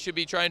 We should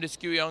be trying to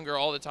skew younger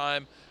all the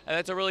time, and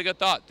that's a really good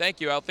thought. Thank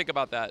you. I'll think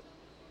about that.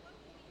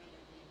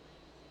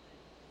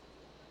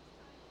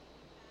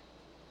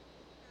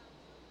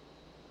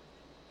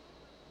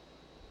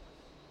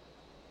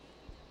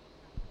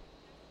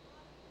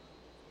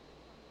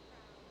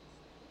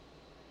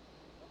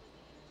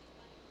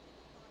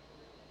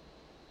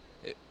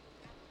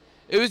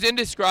 It was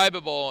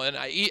indescribable, and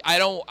I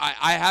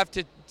have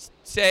to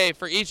say,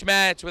 for each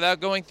match, without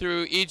going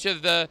through each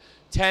of the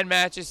 10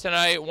 matches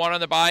tonight, 1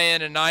 on the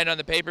buy-in and 9 on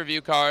the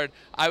pay-per-view card,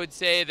 I would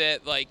say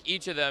that, like,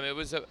 each of them, it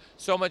was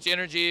so much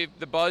energy,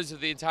 the buzz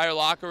of the entire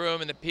locker room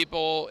and the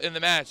people in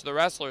the match, the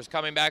wrestlers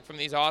coming back from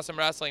these awesome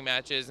wrestling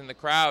matches, and the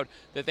crowd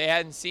that they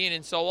hadn't seen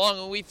in so long.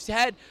 And we've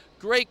had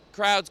great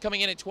crowds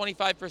coming in at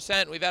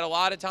 25%. We've had a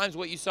lot of times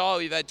what you saw.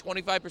 We've had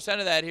 25%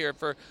 of that here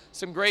for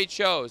some great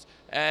shows.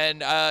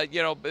 And,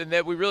 and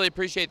that we really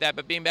appreciate that.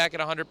 But being back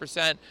at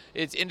 100%,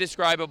 it's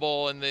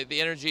indescribable. And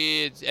the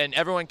energy and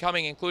everyone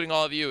coming, including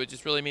all of you, it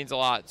just really means a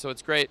lot. So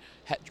it's great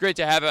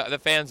to have the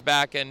fans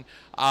back. And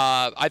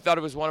I thought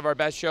it was one of our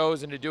best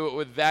shows. And to do it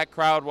with that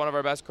crowd, one of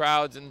our best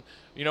crowds. And,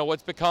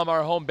 what's become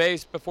our home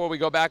base before we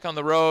go back on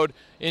the road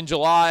in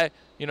July.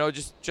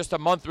 Just a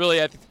month really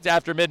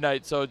after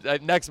midnight. So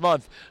next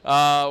month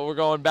we're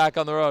going back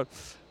on the road.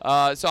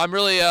 So I'm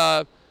really,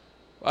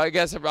 I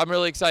guess I'm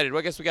really excited.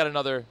 I guess we got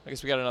another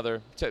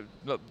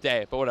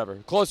day, but whatever.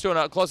 Close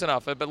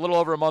enough. But a little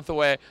over a month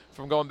away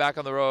from going back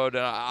on the road.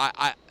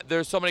 And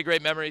there's so many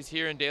great memories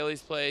here in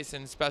Daly's Place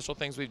and special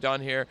things we've done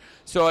here.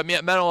 So it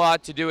meant a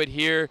lot to do it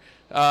here.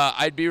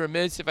 I'd be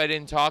remiss if I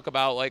didn't talk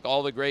about like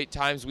all the great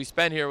times we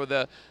spent here with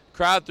the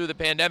crowd through the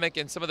pandemic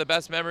and some of the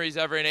best memories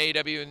ever in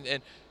AEW.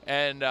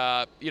 And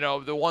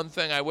the one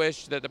thing I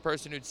wish that the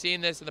person who'd seen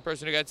this and the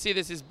person who got to see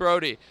this is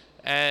Brody.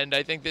 And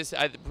I think this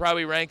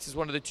probably ranks as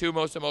one of the 2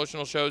 most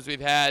emotional shows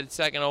we've had,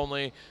 second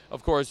only,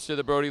 of course, to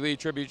the Brody Lee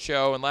tribute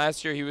show. And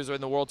last year he was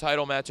in the world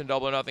title match in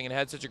Double or Nothing and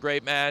had such a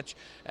great match.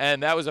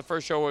 And that was the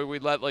first show where we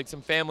let like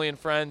some family and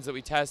friends that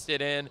we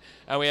tested in,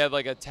 and we had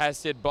like a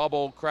tested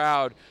bubble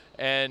crowd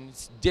and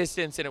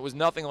distance, and it was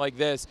nothing like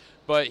this.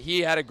 But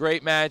he had a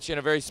great match in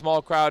a very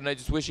small crowd, and I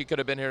just wish he could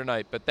have been here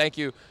tonight. But thank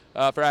you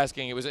for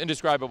asking. It was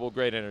indescribable,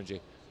 great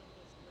energy.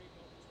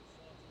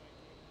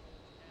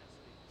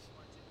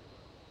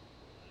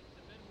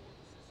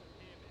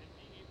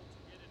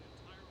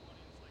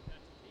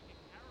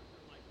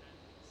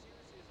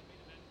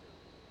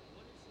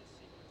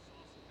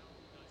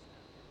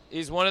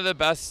 He's one of the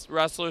best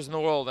wrestlers in the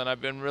world, and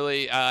I've been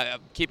really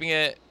keeping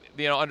it,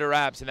 under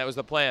wraps, and that was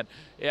the plan.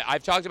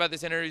 I've talked about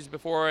this in interviews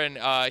before,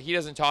 and he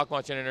doesn't talk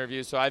much in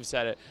interviews, so I've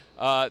said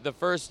it. The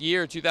first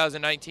year,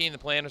 2019, the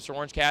plan was for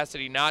Orange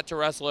Cassidy not to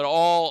wrestle at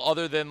all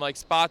other than like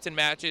spots and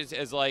matches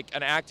as like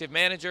an active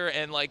manager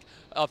and like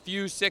a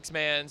few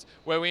 6-mans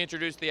where we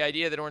introduced the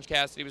idea that Orange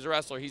Cassidy was a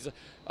wrestler. He's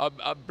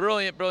a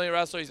brilliant, brilliant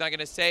wrestler. He's not going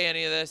to say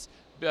any of this,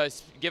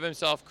 give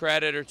himself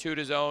credit or toot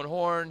his own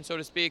horn, so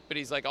to speak, but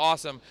he's like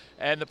awesome.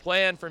 And the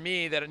plan for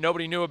me that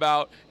nobody knew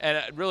about,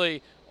 and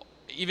really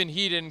even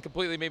he didn't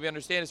completely maybe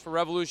understand, is for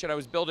Revolution I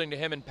was building to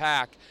him and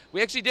Pac.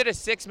 We actually did a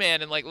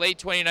 6-man in like late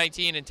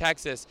 2019 in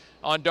Texas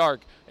on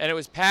Dark, and it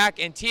was Pac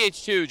and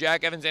TH2,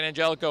 Jack Evans and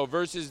Angelico,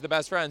 versus the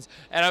Best Friends,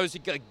 and I was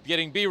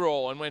getting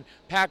B-roll. And when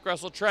Pac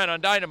wrestled Trent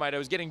on Dynamite, I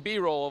was getting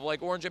B-roll of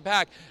like Orange and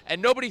Pac,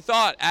 and nobody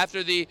thought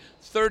after the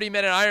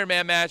 30-minute Iron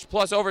Man match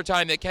plus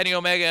overtime that Kenny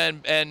Omega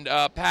and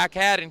Pac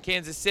had in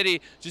Kansas City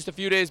just a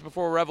few days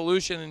before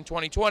Revolution in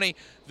 2020,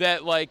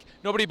 that like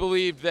nobody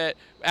believed that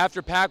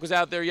after Pac was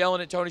out there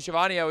yelling at Tony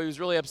Schiavone how he was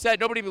really upset,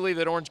 nobody believed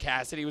that Orange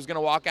Cassidy was going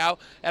to walk out.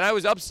 And I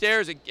was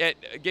upstairs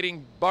at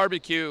getting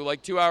barbecue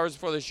like 2 hours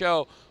before the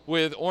show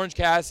with Orange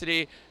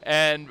Cassidy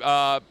and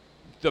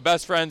the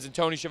Best Friends and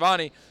Tony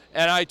Schiavone.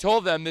 And I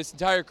told them this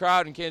entire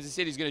crowd in Kansas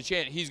City is going to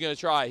chant, he's going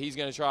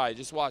to try.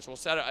 Just watch. We'll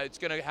set it. It's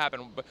going to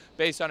happen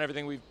based on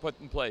everything we've put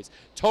in place.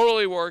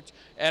 Totally worked,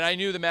 and I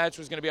knew the match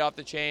was going to be off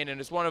the chain. And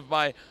it's one of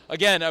my,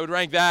 again, I would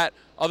rank that,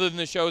 other than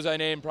the shows I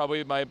named,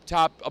 probably my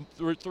top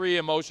 3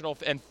 emotional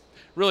and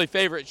really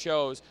favorite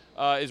shows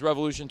is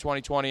Revolution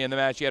 2020 and the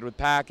match he had with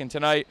Pac. And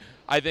tonight,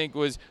 I think,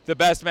 was the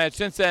best match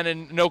since then.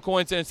 And no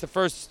coincidence, the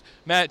first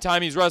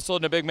time he's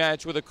wrestled in a big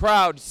match with a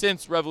crowd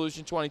since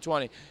Revolution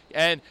 2020.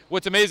 And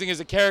what's amazing is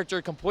the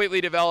character completely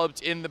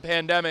developed in the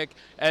pandemic,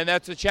 and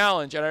that's a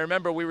challenge. And I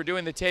remember we were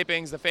doing the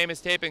tapings, the famous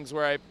tapings,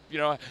 where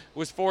I,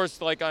 was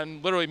forced, like,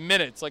 on literally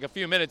minutes, like a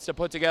few minutes, to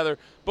put together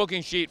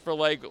booking sheet for,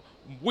 like,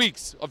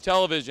 weeks of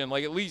television,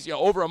 like at least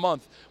over a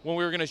month, when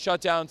we were going to shut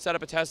down, set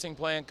up a testing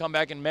plan, come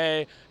back in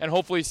May, and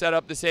hopefully set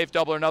up the safe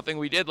double or nothing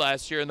we did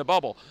last year in the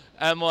bubble.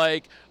 And,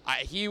 like,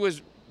 he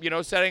was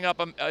setting up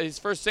his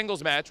first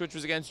singles match, which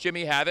was against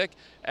Jimmy Havoc,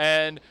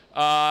 and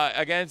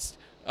against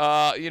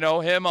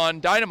him on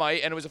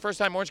Dynamite, and it was the first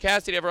time Orange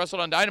Cassidy ever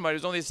wrestled on Dynamite. It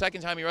was only the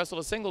second time he wrestled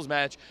a singles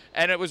match,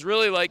 and it was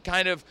really like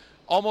kind of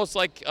almost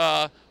like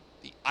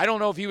I don't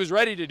know if he was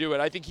ready to do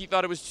it. I think he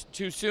thought it was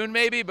too soon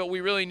maybe, but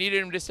we really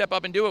needed him to step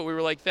up and do it. We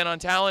were like thin on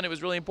talent. It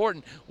was really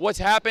important. What's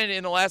happened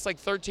in the last like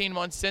 13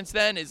 months since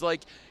then is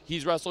like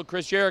he's wrestled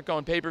Chris Jericho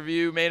in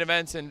pay-per-view main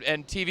events and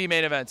TV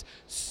main events.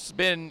 It's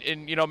been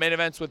in main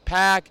events with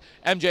Pac,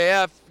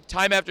 MJF.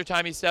 Time after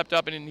time he stepped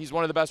up, and he's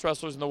one of the best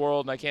wrestlers in the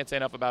world, and I can't say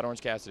enough about Orange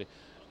Cassidy.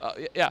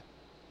 Yeah.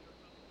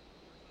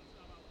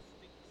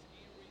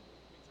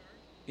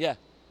 Yeah.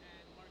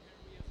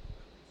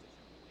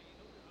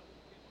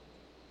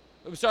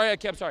 I'm sorry,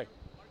 sorry.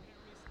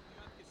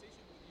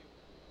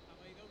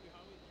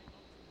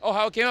 Oh,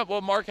 how it came up?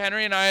 Well, Mark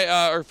Henry and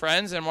I are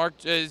friends, and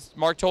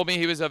Mark told me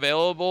he was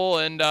available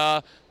and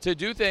to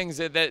do things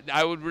that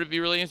I would be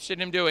really interested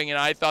in him doing, and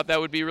I thought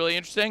that would be really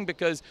interesting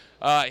because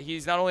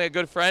he's not only a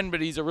good friend, but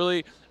he's a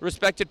really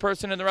respected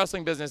person in the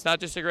wrestling business. Not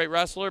just a great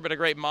wrestler, but a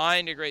great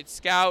mind, a great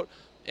scout,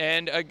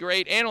 and a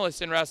great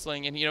analyst in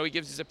wrestling. And he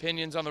gives his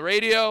opinions on the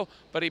radio,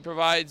 but he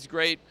provides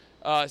great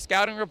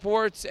scouting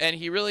reports, and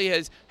he really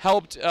has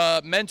helped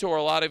mentor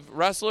a lot of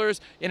wrestlers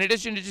in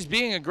addition to just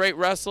being a great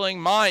wrestling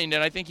mind.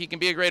 And I think he can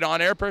be a great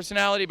on-air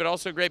personality, but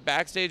also a great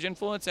backstage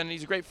influence, and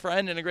he's a great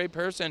friend and a great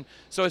person.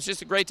 So it's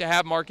just great to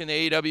have Mark in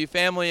the AEW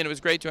family, and it was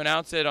great to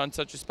announce it on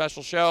such a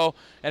special show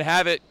and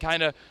have it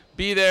kind of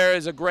be there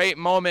as a great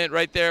moment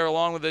right there,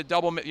 along with a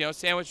double,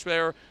 sandwich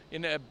there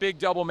in a big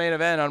double main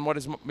event on what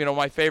is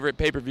my favorite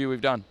pay-per-view we've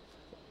done.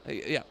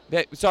 Yeah.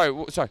 Hey, sorry,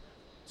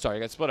 I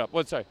got split up.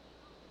 What? Sorry.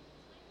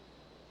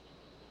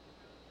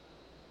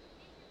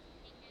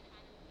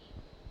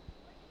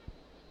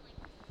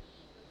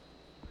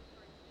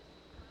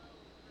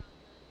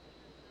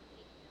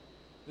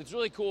 It's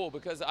really cool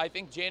because I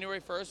think January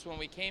 1st, when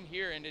we came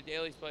here into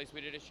Daly's Place, we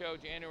did a show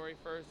January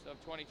 1st of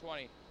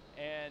 2020,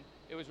 and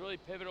it was really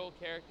pivotal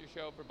character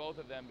show for both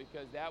of them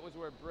because that was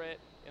where Britt,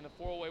 in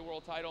the 4-way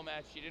world title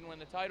match, she didn't win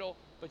the title,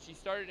 but she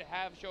started to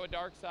show a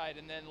dark side,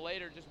 and then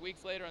later, just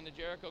weeks later on the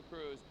Jericho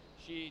Cruise,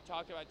 she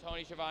talked about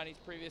Tony Schiavone's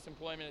previous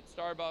employment at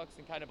Starbucks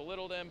and kind of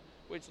belittled him,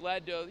 which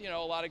led to a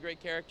lot of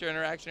great character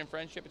interaction and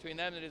friendship between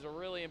them. That is a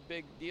really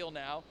big deal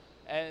now,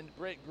 and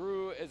Britt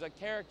grew as a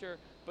character.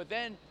 But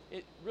then,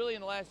 in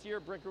the last year,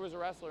 Britt grew as a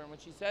wrestler. And when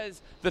she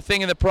says the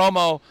thing in the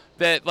promo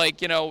that,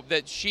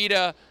 that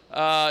Shida,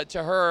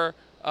 to her,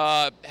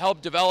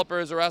 helped develop her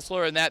as a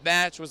wrestler, and that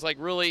match was,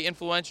 really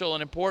influential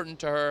and important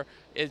to her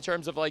in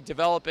terms of,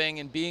 developing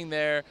and being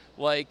there.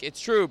 It's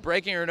true,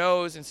 breaking her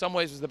nose in some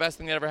ways was the best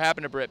thing that ever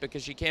happened to Britt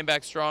because she came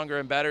back stronger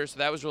and better, so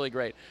that was really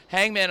great.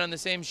 Hangman on the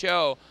same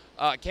show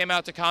came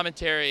out to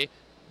commentary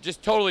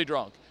just totally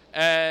drunk.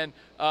 And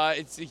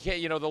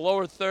the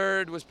lower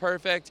third was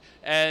perfect,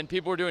 and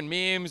people were doing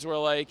memes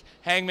where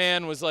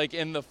Hangman was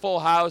in the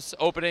Full House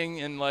opening,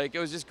 and it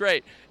was just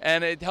great,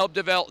 and it helped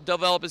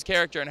develop his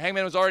character. And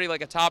Hangman was already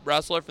a top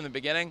wrestler from the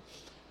beginning,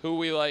 who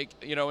we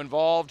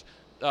involved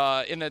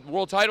in the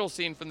world title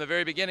scene from the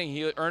very beginning.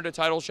 He earned a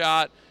title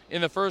shot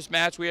in the first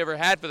match we ever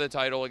had for the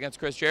title against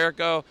Chris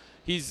Jericho.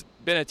 He's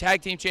been a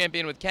tag team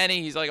champion with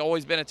Kenny. He's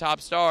always been a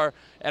top star,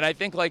 and I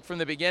think from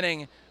the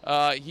beginning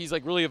he's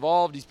really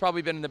evolved. He's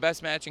probably been in the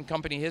best match in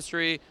company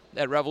history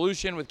at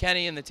Revolution with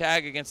Kenny in the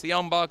tag against the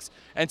Young Bucks.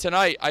 And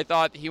tonight I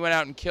thought he went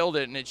out and killed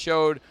it, and it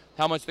showed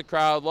how much the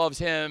crowd loves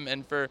him,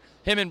 and for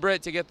him and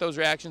Britt to get those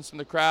reactions from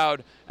the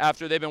crowd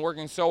after they've been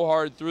working so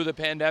hard through the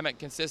pandemic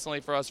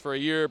consistently for us for a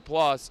year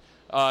plus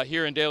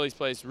here in Daly's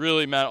Place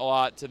really meant a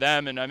lot to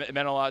them, and it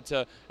meant a lot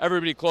to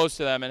everybody close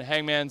to them. And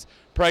Hangman's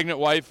pregnant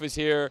wife was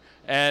here,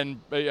 and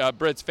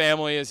Britt's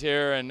family is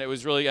here, and it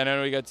was really, I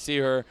know you got to see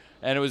her,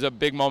 and it was a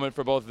big moment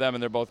for both of them,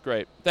 and they're both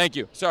great. Thank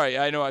you. Sorry,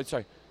 I'm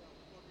sorry.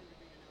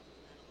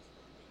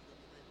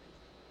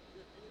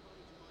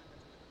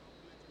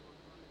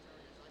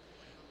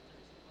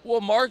 Well,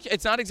 Mark,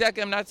 it's not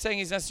exactly, I'm not saying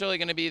he's necessarily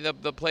going to be the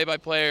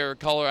play-by-play or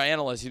color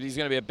analyst. He's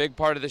going to be a big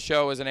part of the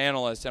show as an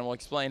analyst, and we'll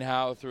explain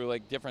how through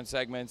different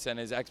segments and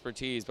his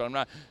expertise. But I'm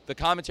not, the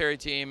commentary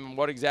team,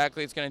 what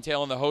exactly it's going to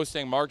entail in the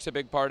hosting, Mark's a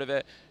big part of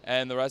it,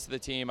 and the rest of the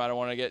team, I don't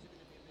want to get...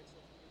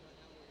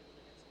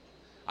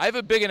 I have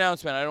a big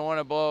announcement. I don't want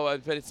to blow,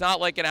 but it's not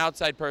an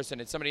outside person.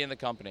 It's somebody in the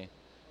company.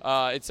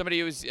 it's somebody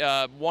who's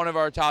one of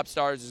our top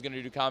stars is going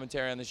to do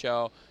commentary on the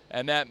show.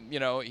 And that,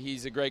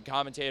 he's a great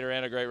commentator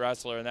and a great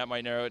wrestler, and that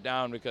might narrow it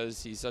down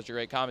because he's such a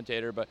great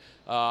commentator. But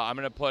I'm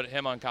going to put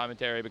him on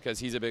commentary because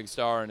he's a big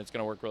star, and it's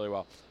going to work really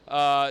well.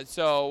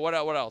 So what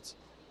else?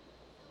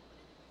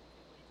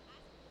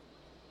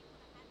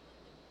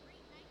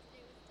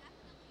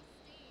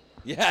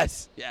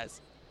 Yes.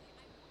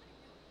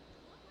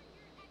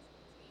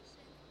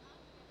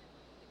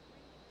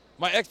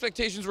 My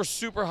expectations were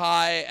super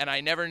high, and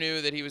I never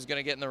knew that he was going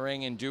to get in the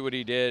ring and do what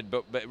he did.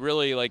 But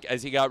really, like,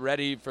 as he got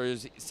ready for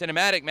his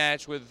cinematic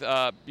match with,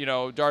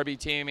 Darby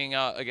teaming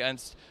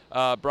against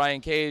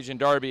Brian Cage and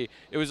Darby,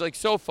 it was, like,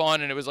 so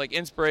fun, and it was, like,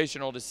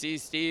 inspirational to see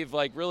Steve,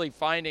 like, really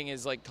finding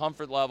his, like,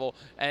 comfort level.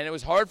 And it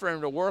was hard for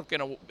him to work in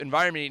an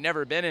environment he'd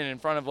never been in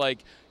front of, like,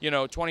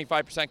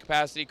 25%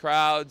 capacity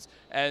crowds,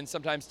 and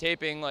sometimes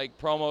taping, like,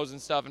 promos and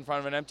stuff in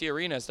front of an empty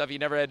arena, stuff he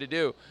never had to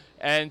do.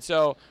 And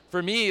so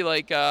for me,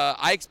 like,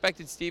 I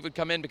expected Steve would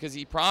come in because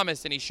he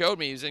promised and he showed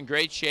me he was in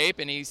great shape,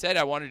 and he said,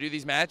 I want to do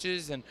these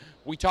matches. And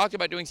we talked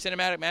about doing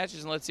cinematic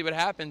matches and let's see what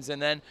happens.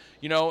 And then,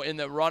 in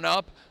the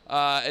run-up,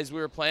 as we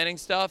were planning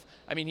stuff,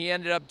 I mean, he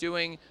ended up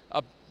doing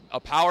a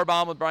power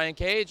bomb with Brian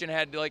Cage and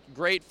had, like,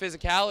 great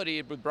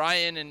physicality with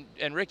Brian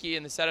and Ricky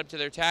in the setup to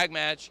their tag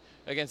match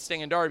against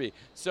Sting and Darby.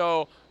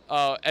 So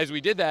as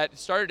we did that,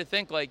 started to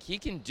think, like, he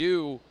can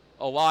do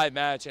a live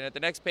match, and at the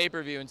next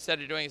pay-per-view,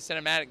 instead of doing a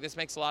cinematic, this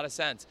makes a lot of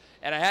sense.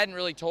 And I hadn't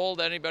really told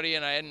anybody,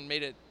 and I hadn't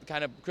made it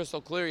kind of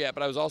crystal clear yet,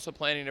 but I was also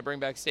planning to bring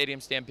back Stadium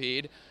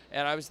Stampede,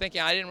 and I was thinking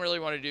I didn't really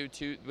want to do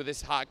two with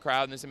this hot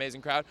crowd and this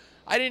amazing crowd.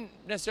 I didn't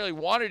necessarily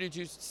want to do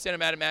two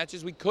cinematic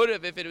matches. We could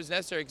have if it was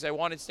necessary, because I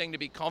wanted Sting to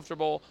be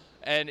comfortable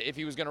and if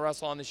he was going to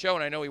wrestle on the show,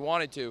 and I know he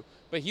wanted to,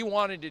 but he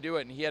wanted to do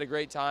it, and he had a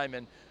great time,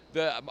 and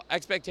the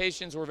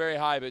expectations were very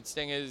high, but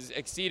Sting has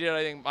exceeded,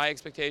 I think, my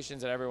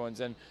expectations and everyone's,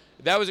 and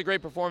that was a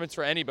great performance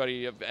for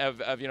anybody of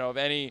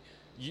any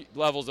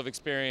levels of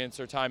experience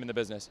or time in the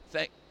business.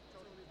 Tony,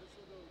 this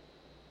was a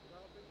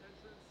wild big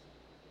entrance,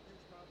 huge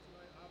pop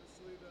tonight.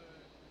 Obviously, the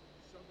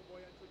Jungle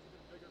Boy entrance is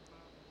a bigger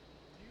pop.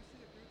 Do you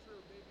see a future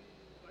of maybe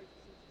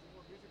licensing some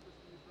more music for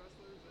some of these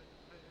wrestlers and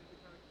they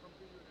kind of come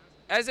to you and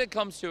ask? As it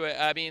comes to it,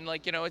 I mean,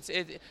 like,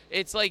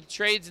 it's like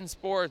trades in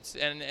sports,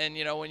 and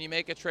when you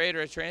make a trade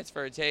or a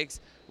transfer, it takes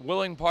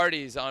willing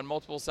parties on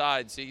multiple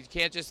sides. So you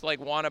can't just,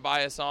 like, want to buy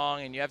a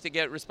song, and you have to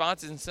get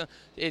responses. And so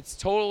it's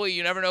totally,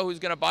 you never know who's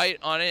going to bite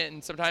on it,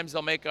 and sometimes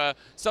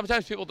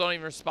sometimes people don't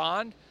even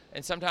respond,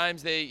 and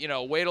sometimes they,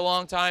 wait a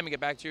long time and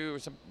get back to you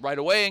right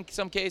away in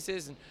some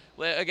cases. And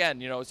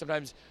again,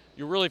 sometimes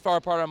you're really far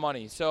apart on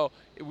money. So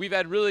we've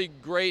had really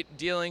great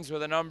dealings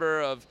with a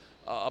number of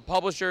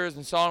publishers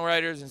and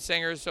songwriters and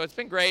singers, so it's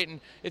been great, and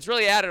it's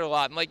really added a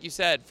lot. And like you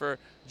said, for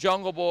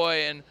Jungle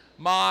Boy and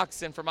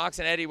Mox, and for Mox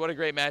and Eddie, what a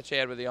great match they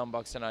had with the Young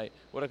Bucks tonight.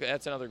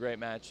 That's another great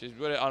match.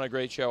 On a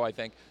great show, I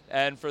think.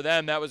 And for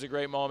them, that was a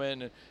great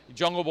moment. And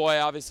Jungle Boy,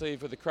 obviously,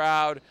 for the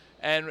crowd,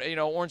 and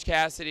Orange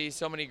Cassidy,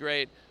 so many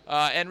great.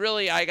 And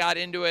really, I got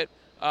into it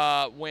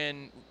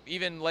when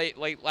even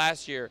late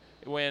last year,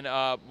 when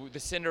the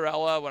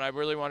Cinderella, when I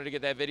really wanted to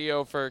get that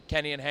video for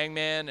Kenny and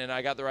Hangman, and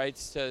I got the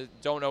rights to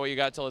Don't Know What You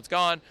Got Till It's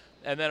Gone.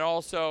 And then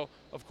also,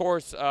 of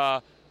course,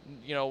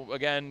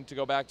 again, to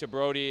go back to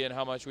Brody and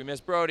how much we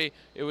miss Brody,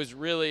 it was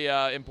really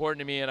important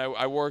to me, and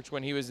I worked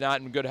when he was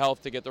not in good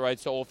health to get the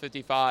rights to Old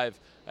 55,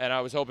 and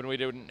I was hoping we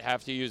didn't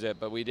have to use it,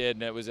 but we did,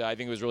 and I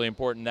think it was really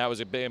important. That was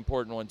a big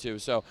important one too.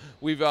 So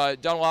we've done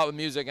a lot with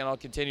music, and I'll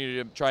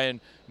continue to try and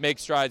make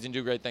strides and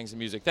do great things in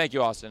music. Thank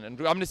you, Austin. And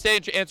I'm going to stay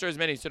and answer as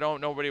many, so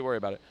nobody worry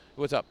about it.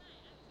 What's up?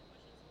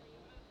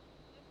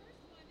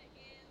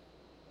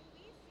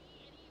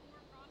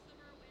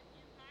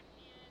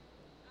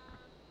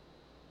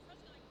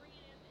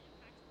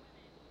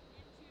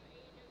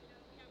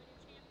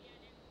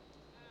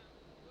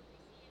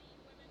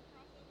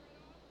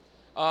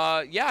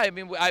 Yeah, I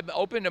mean, I'm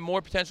open to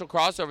more potential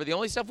crossover. The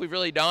only stuff we've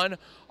really done,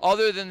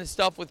 other than the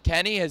stuff with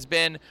Kenny, has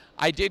been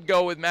I did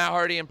go with Matt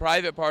Hardy and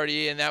Private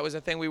Party, and that was a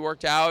thing we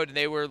worked out,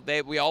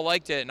 and we all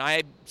liked it, and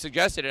I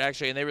suggested it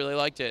actually, and they really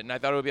liked it, and I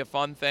thought it would be a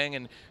fun thing,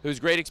 and it was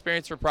a great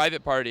experience for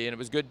Private Party, and it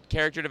was good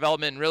character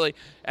development, and really,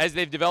 as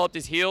they've developed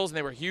as heels, and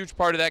they were a huge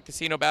part of that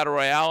Casino Battle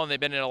Royale, and they've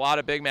been in a lot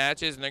of big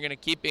matches, and they're going to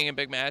keep being in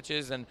big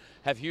matches, and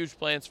have huge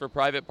plans for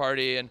Private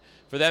Party, and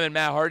for them and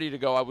Matt Hardy to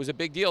go, it was a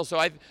big deal.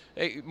 So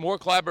more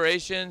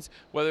collaborations,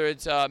 whether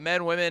it's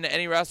men, women,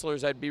 any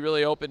wrestlers, I'd be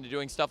really open to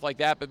doing stuff like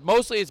that. But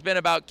mostly it's been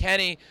about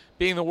Kenny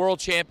being the world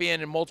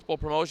champion in multiple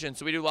promotions.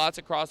 So we do lots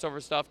of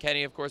crossover stuff.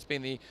 Kenny, of course,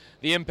 being the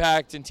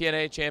Impact and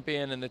TNA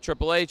champion and the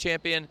AAA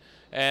champion,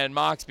 and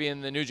Mox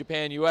being the New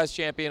Japan US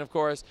champion, of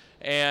course.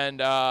 And,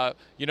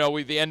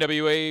 with the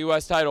NWA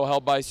US title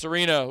held by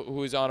Serena,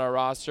 who's on our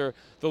roster.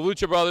 The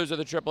Lucha Brothers are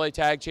the AAA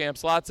tag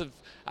champs. Lots of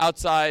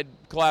outside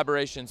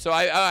collaboration. So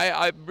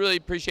I really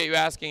appreciate you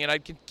asking, and I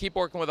can keep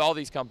working with all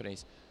these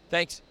companies.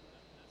 Thanks.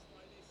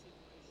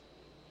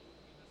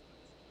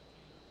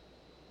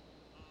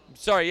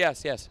 Sorry,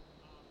 yes.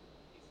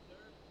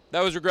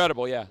 That was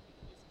regrettable, yeah.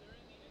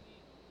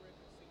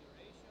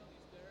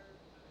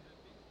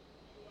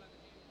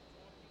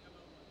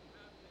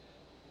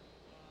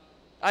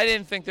 I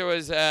didn't think there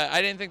was.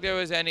 I didn't think there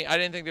was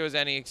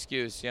any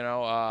excuse.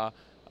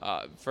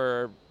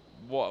 For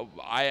what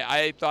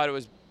I thought it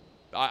was.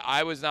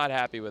 I was not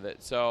happy with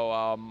it.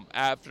 So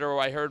after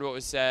I heard what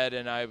was said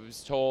and I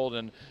was told,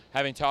 and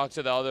having talked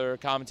to the other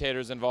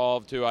commentators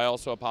involved, who I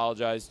also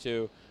apologized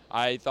to,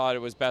 I thought it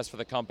was best for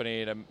the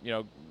company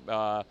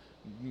to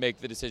make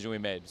the decision we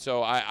made.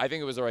 So I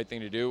think it was the right thing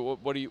to do.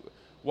 What do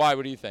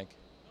you think?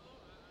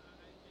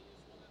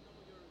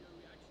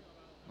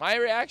 My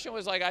reaction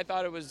was I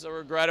thought it was a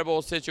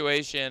regrettable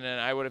situation, and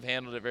I would have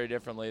handled it very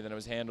differently than it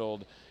was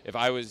handled if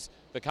I was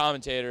the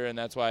commentator, and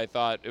that's why I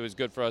thought it was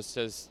good for us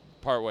to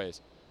part ways.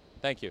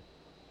 Thank you.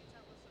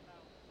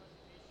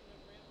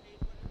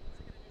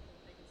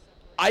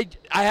 I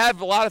have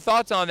a lot of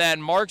thoughts on that,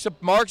 and Mark's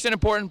an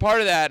important part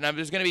of that, and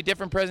there's going to be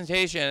different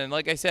presentation, and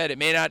like I said, it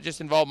may not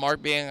just involve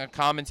Mark being a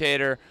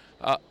commentator.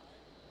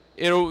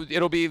 We're going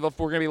to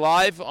be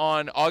live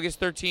on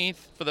August 13th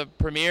for the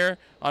premiere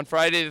on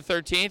Friday the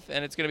 13th,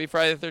 and it's going to be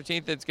Friday the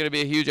 13th. It's going to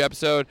be a huge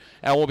episode,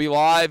 and we'll be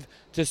live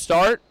to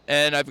start,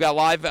 and I've got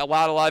a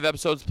lot of live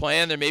episodes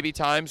planned. There may be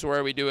times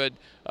where we do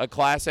a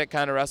classic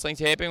kind of wrestling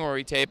taping where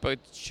we tape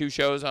 2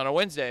 shows on a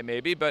Wednesday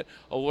maybe, but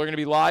we're going to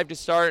be live to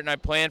start, and I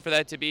plan for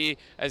that to be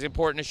as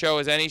important a show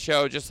as any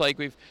show, just like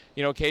we've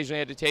occasionally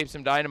had to tape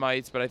some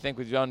Dynamites, but I think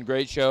we've done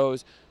great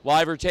shows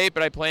live or tape,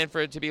 but I plan for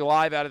it to be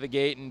live out of the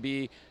gate and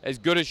be as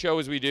good a show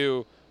as we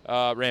do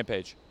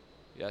Rampage.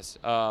 Yes.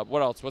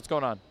 What else? What's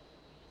going on?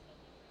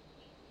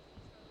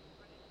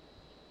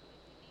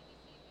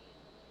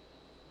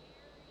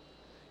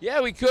 Yeah,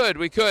 we could,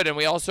 and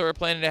we also are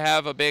planning to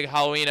have a big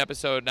Halloween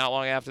episode not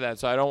long after that,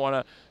 so I don't want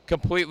to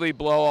completely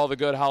blow all the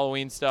good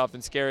Halloween stuff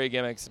and scary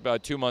gimmicks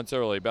about 2 months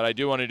early, but I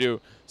do want to do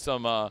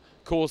some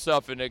cool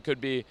stuff, and it could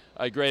be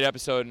a great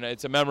episode, and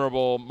it's a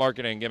memorable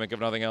marketing gimmick,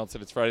 if nothing else,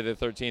 and it's Friday the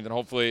 13th, and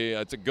hopefully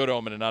it's a good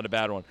omen and not a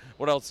bad one.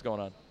 What else is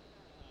going on?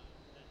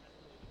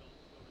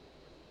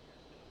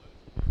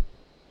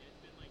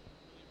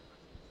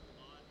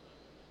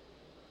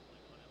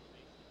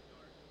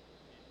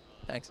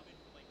 Thanks.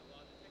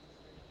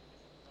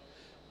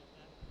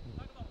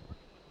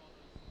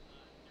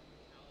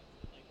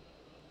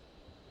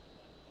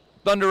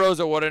 Thunder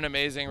Rosa, what an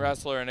amazing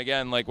wrestler! And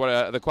again,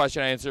 the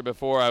question I answered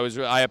before,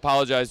 I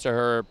apologized to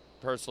her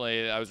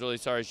personally. I was really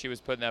sorry she was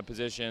put in that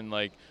position,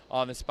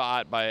 on the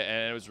spot,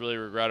 and it was really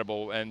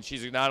regrettable. And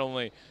she's not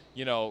only,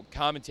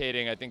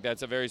 commentating. I think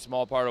that's a very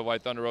small part of why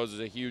Thunder Rosa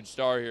is a huge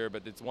star here,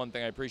 but it's one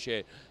thing I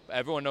appreciate.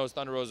 Everyone knows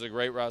Thunder Rosa is a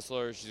great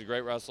wrestler. She's a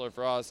great wrestler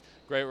for us,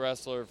 great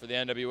wrestler for the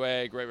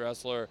NWA, great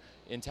wrestler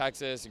in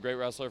Texas, a great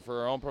wrestler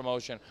for her own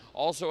promotion.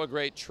 Also a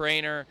great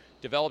trainer,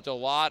 developed a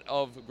lot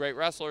of great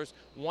wrestlers.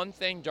 One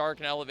thing Dark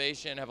and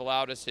Elevation have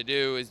allowed us to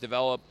do is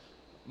develop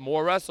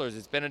more wrestlers.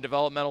 It's been a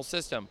developmental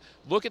system.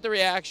 Look at the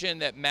reaction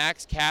that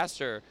Max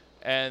Caster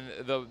and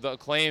the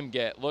Acclaim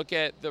get. Look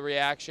at the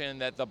reaction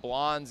that the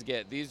Blondes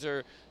get. These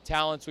are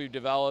talents we've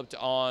developed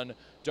on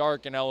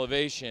Dark and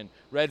Elevation.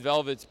 Red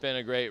Velvet's been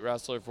a great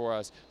wrestler for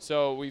us.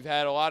 So we've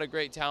had a lot of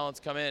great talents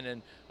come in,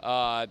 and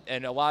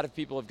a lot of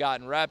people have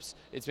gotten reps.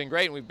 It's been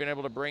great, and we've been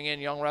able to bring in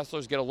young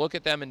wrestlers, get a look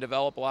at them, and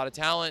develop a lot of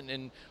talent,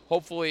 and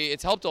hopefully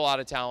it's helped a lot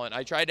of talent.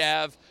 I tried to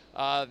have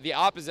the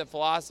opposite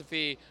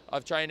philosophy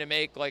of trying to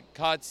make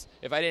cuts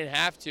if I didn't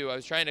have to. I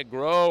was trying to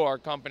grow our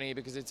company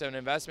because it's an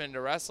investment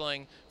into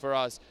wrestling for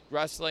us.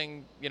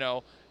 Wrestling,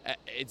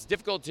 it's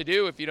difficult to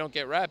do if you don't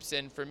get reps,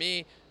 and for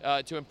me,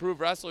 to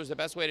improve wrestlers, the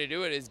best way to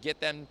do it is get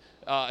them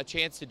a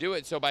chance to do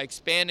it. So by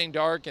expanding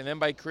Dark and then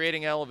by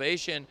creating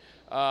Elevation,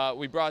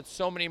 we brought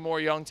so many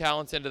more young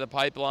talents into the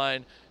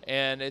pipeline,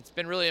 and it's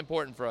been really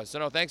important for us. So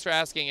no, thanks for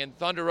asking. And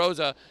Thunder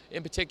Rosa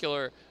in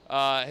particular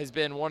has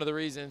been one of the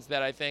reasons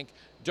that I think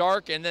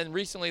Dark and then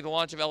recently the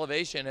launch of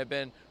Elevation have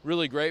been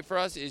really great for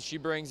us. Is she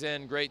brings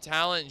in great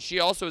talent, and she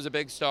also is a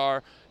big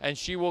star, and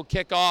she will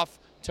kick off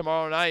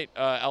tomorrow night,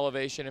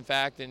 Elevation, in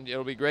fact, and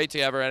it'll be great to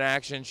have her in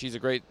action. She's a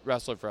great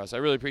wrestler for us. I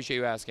really appreciate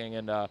you asking,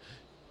 and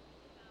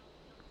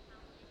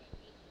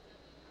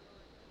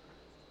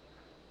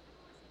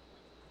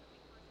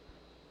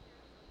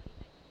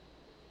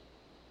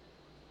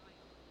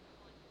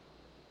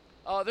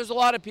there's a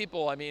lot of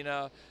people. I mean,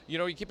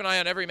 you keep an eye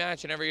on every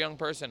match and every young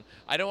person.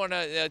 I don't want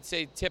to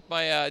say tip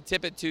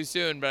it too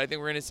soon, but I think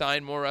we're going to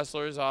sign more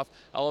wrestlers off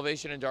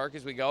Elevation and Dark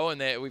as we go,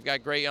 and we've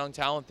got great young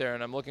talent there,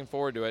 and I'm looking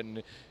forward to it.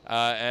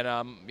 And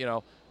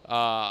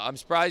I'm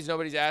surprised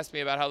nobody's asked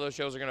me about how those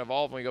shows are going to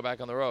evolve when we go back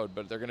on the road,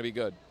 but they're going to be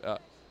good.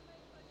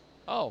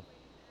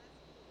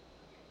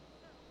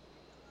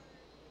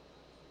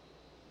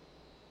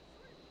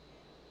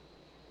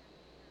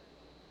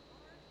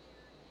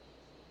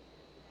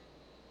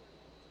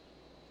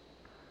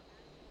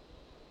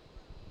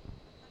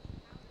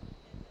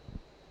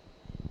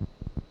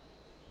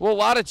 Well, a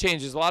lot of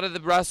changes. A lot of the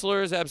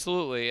wrestlers,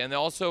 absolutely. And they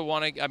also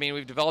want to,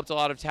 we've developed a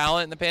lot of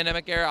talent in the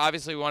pandemic era.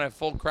 Obviously, we want to have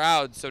full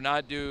crowds, so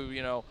not do,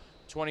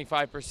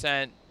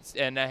 25%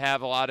 and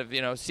have a lot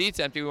of, seats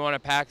empty. We want to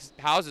pack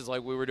houses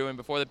like we were doing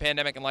before the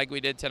pandemic and like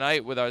we did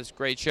tonight with our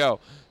great show.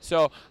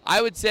 So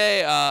I would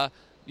say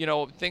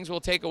things we'll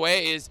take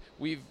away is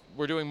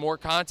we're doing more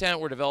content,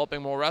 we're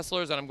developing more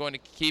wrestlers, and I'm going to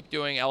keep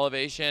doing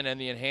Elevation and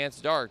the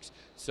Enhanced Darks.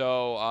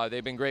 So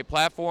they've been great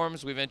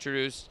platforms. We've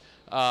introduced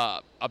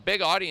a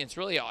big audience.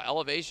 Really,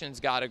 Elevation's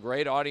got a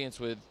great audience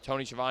with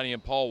Tony Schiavone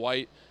and Paul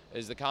White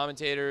as the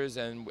commentators,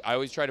 and I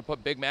always try to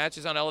put big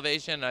matches on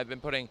Elevation. I've been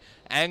putting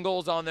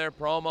angles on their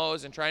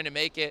promos and trying to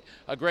make it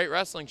a great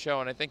wrestling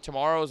show, and I think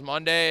tomorrow is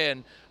Monday,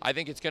 and I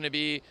think it's going to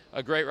be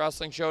a great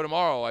wrestling show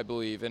tomorrow, I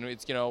believe. And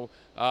it's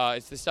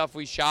it's the stuff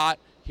we shot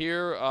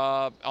here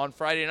on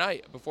Friday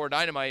night before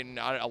Dynamite, and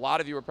a lot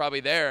of you were probably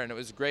there, and it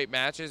was great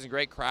matches and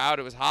great crowd.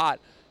 It was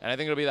hot, and I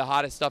think it'll be the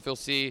hottest stuff you'll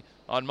see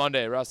on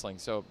Monday wrestling,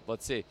 so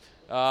let's see.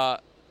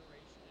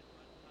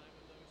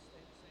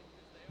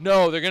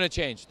 No, they're going to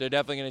change. They're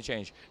definitely going to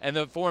change. And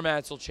the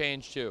formats will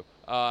change, too.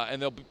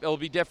 And it'll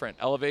be different.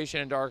 Elevation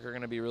and Dark are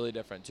going to be really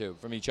different, too,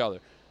 from each other.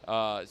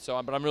 But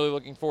I'm really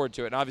looking forward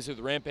to it. And obviously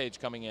with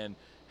Rampage coming in,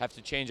 have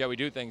to change how we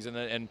do things.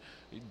 And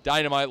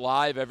Dynamite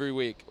live every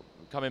week,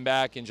 coming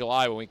back in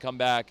July. When we come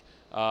back,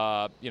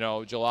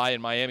 July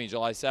in Miami,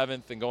 July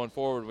 7th, and going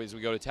forward as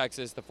we go to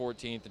Texas, the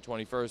 14th and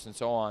 21st, and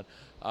so on,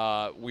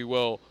 we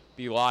will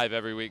be live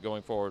every week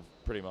going forward,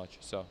 pretty much.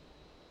 So,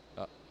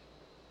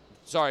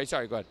 sorry, go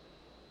ahead.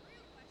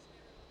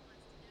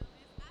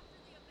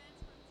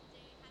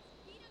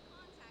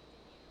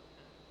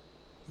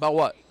 About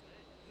what?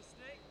 The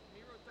snake.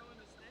 Miro throwing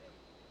the snake.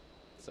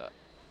 So,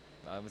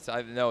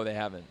 no, they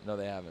haven't.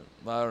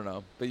 I don't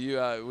know. But you,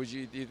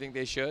 do you think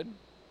they should?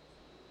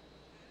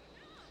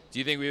 Do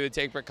you think we would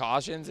take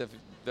precautions if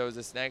there was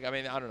a snake? I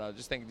mean, I don't know.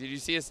 Just think. Did you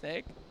see a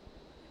snake?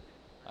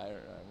 I don't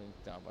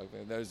know. I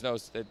mean, there's no.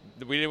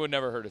 We would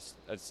never hurt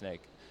a snake.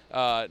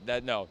 No,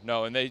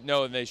 and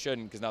they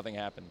shouldn't because nothing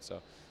happened.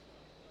 So.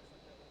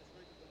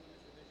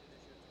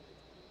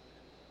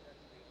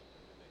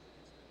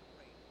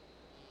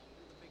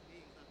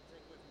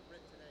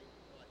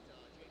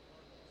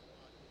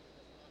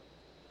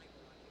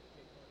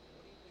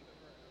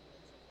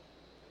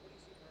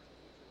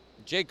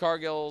 Jade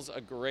Cargill's a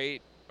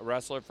great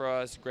wrestler for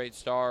us, great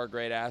star,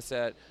 great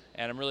asset,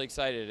 and I'm really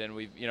excited. And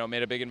we've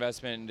made a big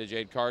investment into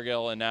Jade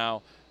Cargill, and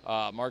now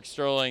Mark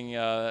Sterling,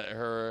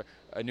 her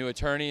new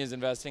attorney, is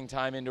investing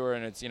time into her.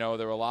 And it's there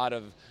were a lot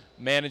of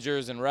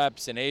managers and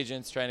reps and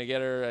agents trying to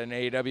get her in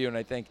AEW, and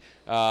I think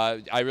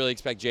I really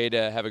expect Jade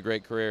to have a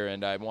great career,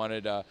 and I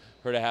wanted her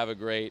to have a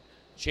great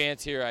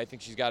chance here. I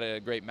think she's got a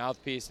great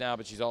mouthpiece now,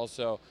 but she's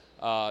also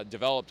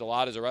developed a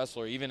lot as a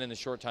wrestler, even in the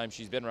short time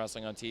she's been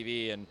wrestling on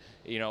TV. And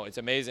it's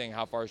amazing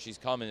how far she's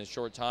come in a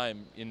short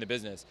time in the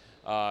business.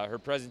 Her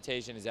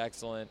presentation is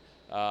excellent,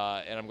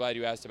 and I'm glad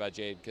you asked about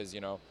Jade because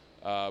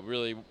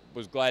really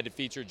was glad to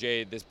feature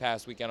Jade this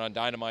past weekend on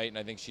Dynamite, and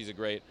I think she's a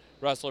great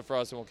wrestler for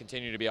us and will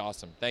continue to be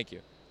awesome. Thank you.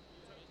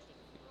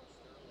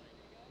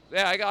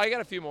 Yeah, I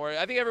got a few more.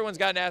 I think everyone's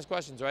gotten to ask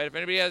questions, right? If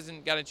anybody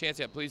hasn't got a chance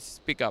yet, please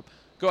speak up.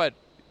 Go ahead.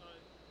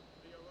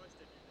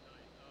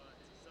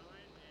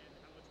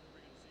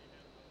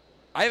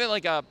 I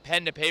haven't a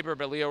pen to paper,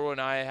 but Leo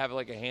and I have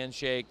a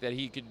handshake that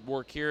he could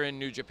work here in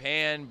New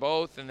Japan,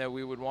 both, and that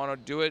we would want to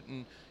do it,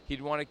 and he'd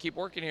want to keep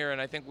working here.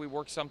 And I think we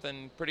worked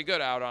something pretty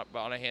good out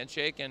on a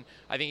handshake, and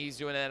I think he's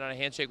doing that on a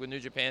handshake with New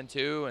Japan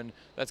too. And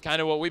that's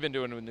kind of what we've been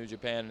doing with New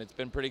Japan, and it's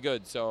been pretty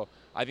good. So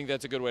I think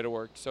that's a good way to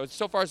work. So it's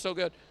so far so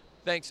good.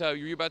 Thanks. Were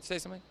you about to say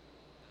something?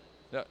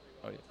 No.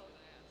 Oh yeah.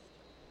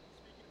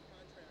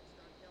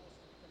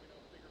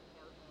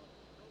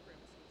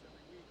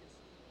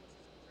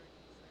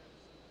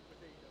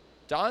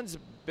 Don's a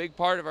big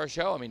part of our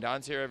show. I mean,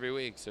 Don's here every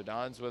week, so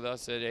Don's with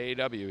us at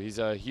AEW. He's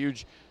a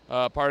huge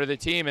part of the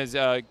team as,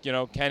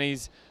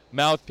 Kenny's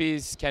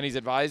mouthpiece, Kenny's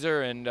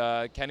advisor, and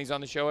Kenny's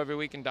on the show every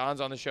week, and Don's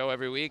on the show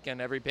every week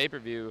and every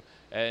pay-per-view.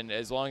 And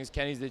as long as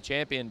Kenny's the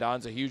champion,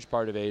 Don's a huge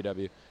part of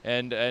AEW.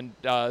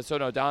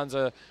 So Don's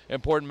an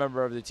important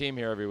member of the team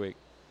here every week.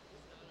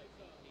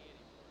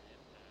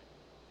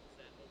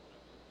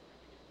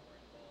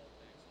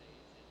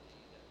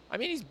 I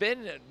mean, he's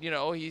been,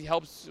 he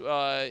helps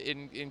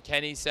in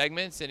Kenny's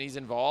segments, and he's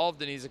involved,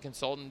 and he's a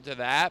consultant to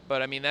that.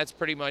 But, I mean, that's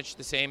pretty much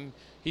the same.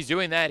 He's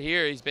doing that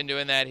here. He's been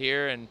doing that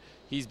here, and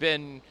he's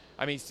been,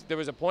 there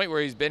was a point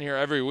where he's been here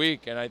every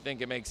week, and I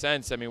think it makes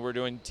sense. I mean, we're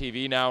doing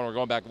TV now, and we're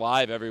going back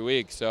live every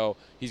week. So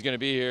he's going to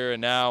be here,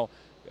 and now,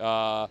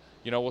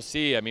 we'll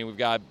see. I mean, we've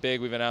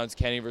announced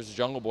Kenny versus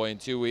Jungle Boy in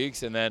 2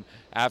 weeks, and then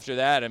after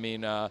that,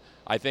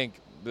 I think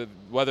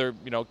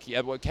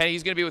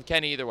Kenny's going to be with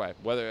Kenny either way.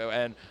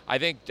 And I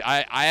think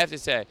I have to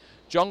say,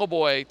 Jungle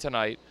Boy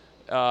tonight.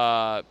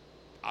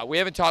 We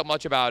haven't talked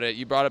much about it.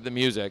 You brought up the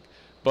music,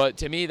 but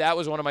to me, that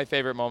was one of my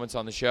favorite moments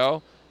on the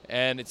show,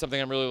 and it's something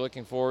I'm really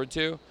looking forward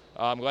to.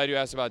 I'm glad you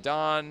asked about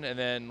Don, and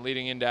then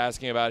leading into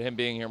asking about him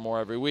being here more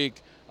every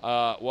week.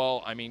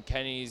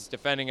 Kenny's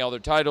defending other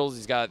titles.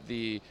 He's got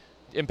the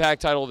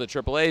Impact title, the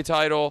AAA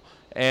title,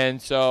 and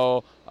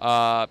so.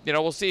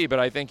 We'll see, but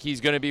I think he's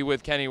going to be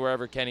with Kenny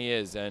wherever Kenny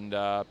is. And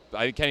I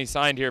think Kenny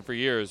signed here for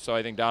years, so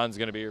I think Don's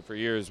going to be here for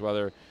years,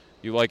 whether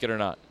you like it or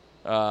not.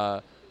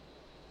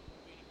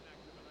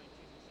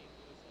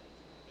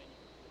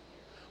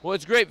 Well,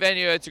 it's a great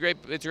venue. It's a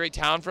great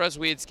town for us.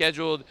 We had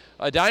scheduled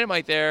a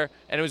Dynamite there,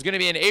 and it was going to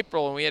be in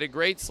April, and we had a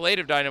great slate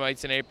of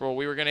Dynamites in April.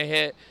 We were going to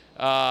hit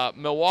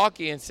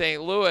Milwaukee and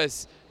St.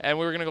 Louis, and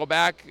we were going to go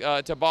back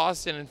to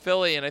Boston and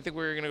Philly, and I think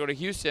we were going to go to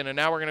Houston, and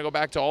now we're going to go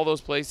back to all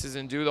those places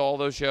and do all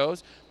those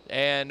shows.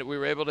 And we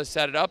were able to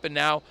set it up, and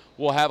now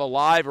we'll have a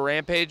live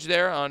Rampage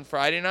there on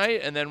Friday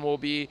night, and then we'll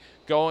be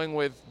going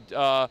with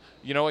a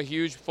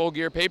huge Full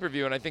Gear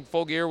pay-per-view. And I think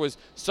Full Gear was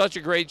such a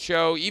great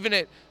show, even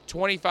at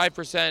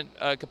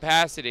 25%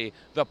 capacity.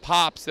 The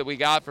pops that we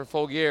got for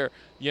Full Gear,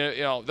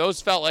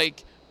 those felt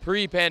like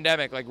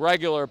pre-pandemic, like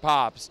regular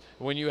pops,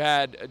 when you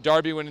had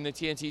Darby winning the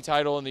TNT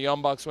title and the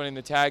Young Bucks winning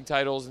the tag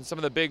titles and some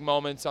of the big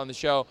moments on the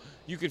show.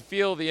 You could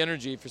feel the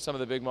energy for some of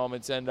the big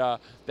moments, and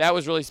that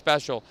was really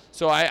special.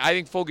 So I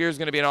think Full Gear is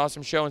going to be an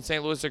awesome show, and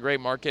St. Louis is a great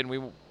market, and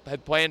we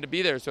had planned to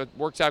be there, so it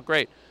works out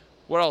great.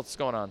 What else is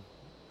going on?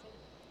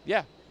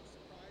 Yeah.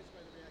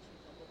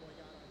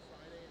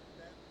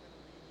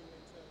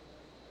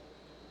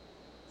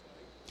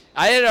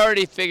 I had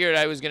already figured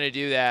I was going to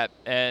do that,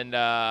 and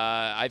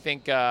I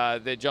think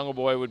that Jungle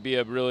Boy would be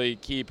a really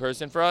key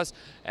person for us.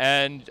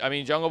 And, I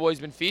mean, Jungle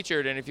Boy's been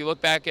featured, and if you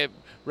look back at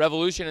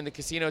Revolution and the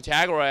Casino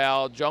Tag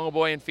Royale, Jungle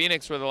Boy and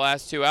Phoenix were the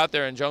last two out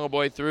there, and Jungle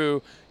Boy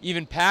threw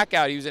even Pac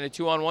out. He was in a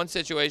 2-on-1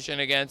 situation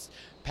against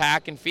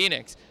Pac and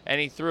Phoenix, and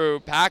he threw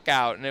Pac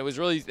out. And it was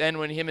really then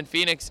when him and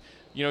Phoenix,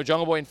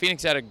 Jungle Boy and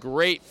Phoenix had a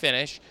great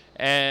finish,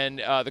 and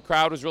the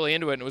crowd was really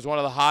into it, and it was one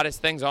of the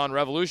hottest things on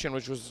Revolution,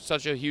 which was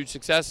such a huge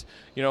success,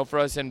 for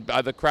us, and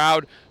the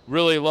crowd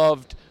really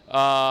loved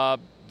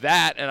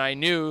that, and I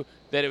knew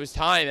that it was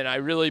time, and I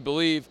really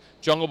believe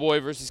Jungle Boy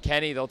versus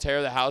Kenny, they'll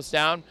tear the house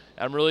down.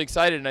 I'm really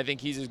excited, and I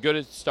think he's as good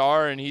a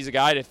star, and he's a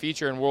guy to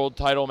feature in world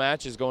title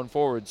matches going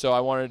forward, so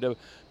I wanted to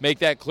make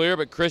that clear,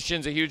 but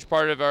Christian's a huge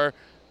part of our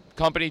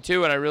company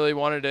too, and I really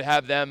wanted to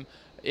have them,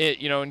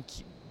 in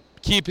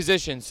key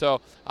positions,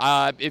 so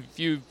if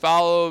you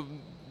follow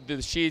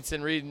the sheets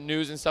and read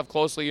news and stuff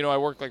closely, I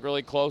work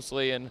really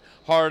closely and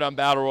hard on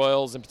Battle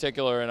Royals in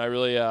particular, and I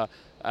really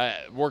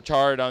worked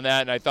hard on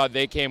that, and I thought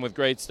they came with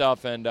great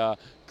stuff, and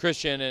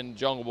Christian and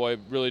Jungle Boy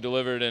really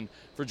delivered. And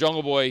for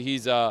Jungle Boy,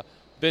 he's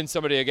been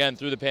somebody, again,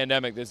 through the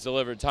pandemic that's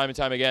delivered time and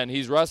time again.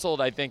 He's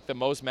wrestled, I think, the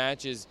most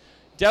matches,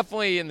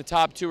 definitely in the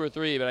top 2 or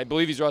 3, but I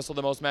believe he's wrestled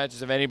the most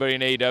matches of anybody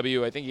in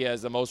AEW. I think he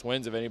has the most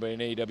wins of anybody in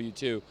AEW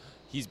too.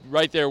 He's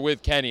right there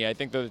with Kenny. I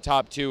think they're the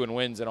top 2 in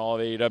wins in all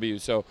of AEW.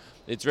 So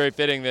it's very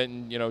fitting that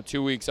in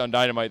 2 weeks on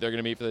Dynamite they're going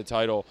to meet for the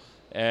title.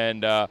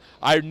 And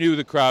I knew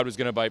the crowd was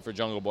going to bite for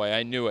Jungle Boy.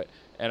 I knew it,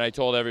 and I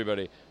told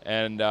everybody.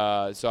 And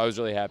so I was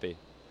really happy.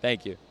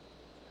 Thank you.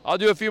 I'll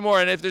do a few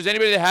more, and if there's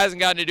anybody that hasn't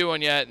gotten to do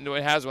one yet and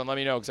has one, let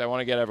me know because I want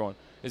to get everyone.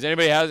 Is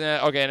anybody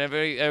hasn't? Okay, and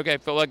okay,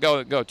 Phil, let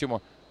go. 2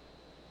 more.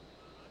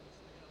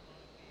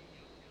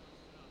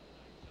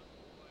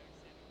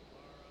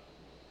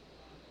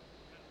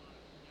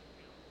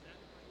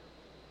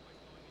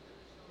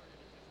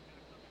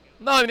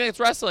 No, I mean, it's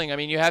wrestling. I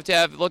mean, you have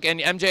to look, and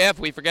MJF,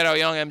 we forget how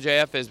young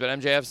MJF is, but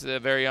MJF's a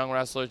very young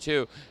wrestler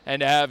too. And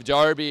to have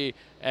Darby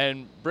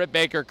and Britt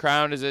Baker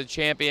crowned as a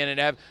champion, and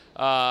to have,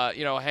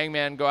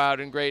 Hangman go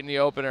out and great in the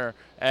opener,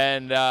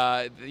 and,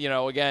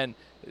 again,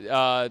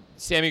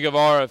 Sammy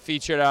Guevara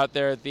featured out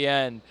there at the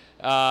end.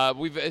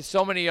 We've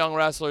so many young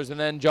wrestlers, and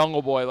then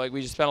Jungle Boy, like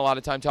we just spent a lot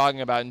of time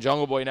talking about, and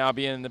Jungle Boy now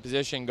being in the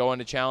position going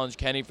to challenge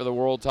Kenny for the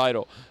world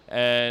title,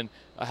 and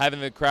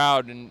having the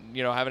crowd and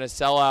having a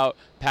sellout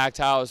packed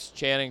house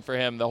chanting for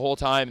him the whole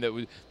time.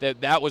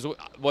 That was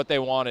what they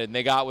wanted, and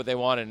they got what they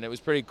wanted, and it was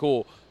pretty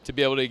cool to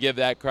be able to give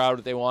that crowd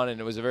what they wanted,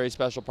 and it was a very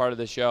special part of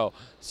the show.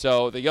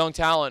 So the young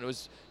talent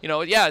was,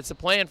 it's a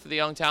plan for the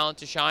young talent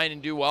to shine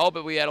and do well,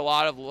 but we had a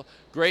lot of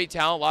great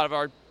talent. A lot of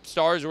our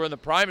stars were in the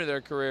prime of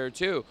their career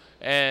too,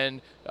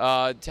 and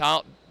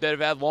talent that have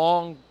had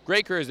long,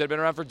 great careers that have been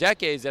around for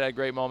decades that had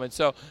great moments.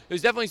 So it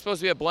was definitely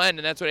supposed to be a blend,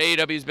 and that's what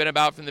AEW has been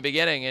about from the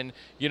beginning. And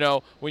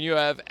when you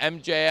have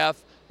MJF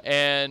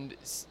and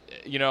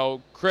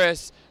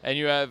Chris, and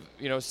you have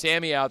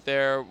Sammy out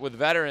there with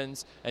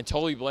veterans, and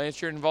Tully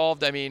Blanchard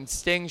involved. I mean,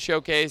 Sting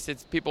showcased.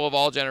 It's people of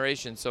all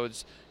generations, so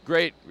it's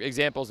great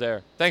examples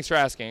there. Thanks for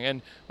asking.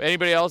 And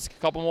anybody else? A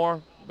couple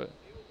more.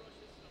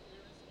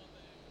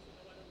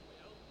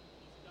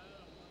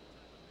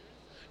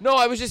 No,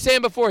 I was just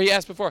saying before. He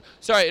asked before.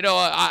 Sorry,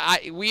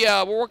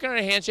 we're working on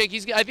a handshake.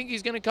 I think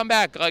he's going to come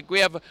back. Like we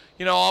have,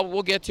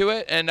 we'll get to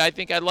it. And I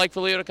think I'd like for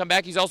Leo to come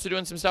back. He's also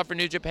doing some stuff for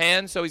New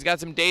Japan, so he's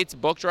got some dates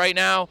booked right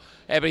now.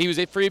 But he was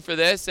free for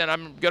this, and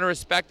I'm going to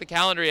respect the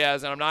calendar he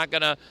has, and I'm not going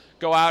to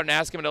go out and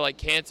ask him to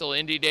cancel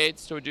indie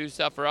dates to do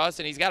stuff for us.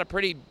 And he's got a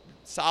pretty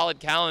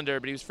solid calendar,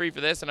 but he was free for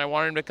this, and I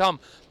wanted him to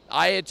come.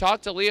 I had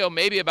talked to Leo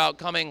maybe about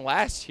coming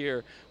last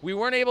year. We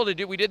weren't able to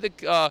do. We did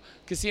the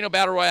Casino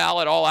Battle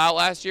Royale at All Out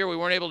last year. We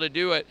weren't able to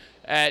do it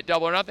at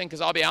Double or Nothing, because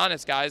I'll be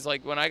honest, guys,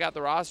 like when I got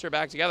the roster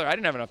back together, I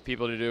didn't have enough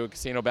people to do a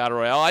Casino Battle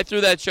Royale. I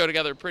threw that show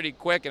together pretty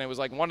quick, and it was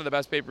like one of the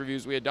best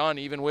pay-per-views we had done,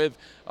 even with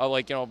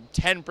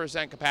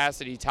 10%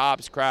 capacity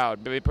tops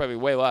crowd, maybe probably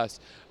way less.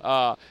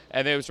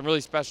 And there was some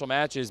really special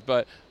matches,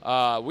 but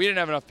we didn't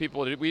have enough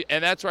people to do.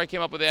 And that's where I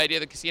came up with the idea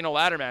of the casino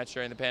ladder match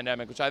during the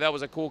pandemic, which I thought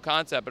was a cool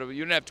concept, but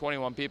you didn't have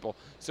 21 people.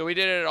 So we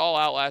did it all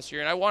out last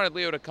year, and I wanted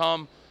Leo to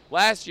come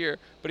last year,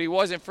 but he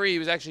wasn't free. He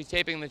was actually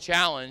taping the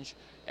challenge,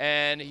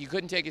 and he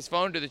couldn't take his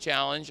phone to the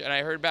challenge. And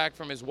I heard back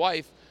from his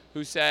wife,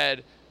 who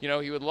said,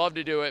 he would love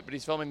to do it, but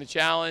he's filming the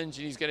challenge,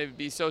 and he's going to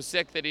be so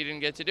sick that he didn't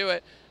get to do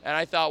it. And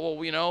I thought,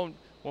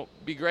 well,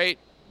 be great,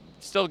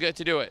 still get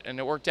to do it. And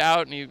it worked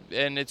out,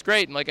 and it's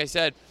great. And like I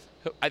said,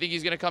 I think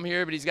he's going to come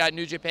here, but he's got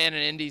New Japan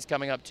and Indies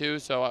coming up too.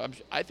 So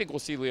I think we'll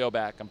see Leo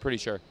back. I'm pretty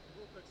sure.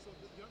 So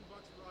the Young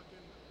Bucks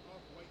rocking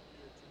off-white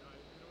gear tonight,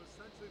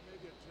 essentially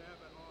maybe a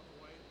jab at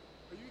off-white.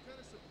 Are you kind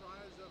of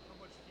surprised of how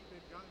much heat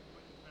they've gotten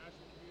from the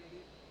fashion community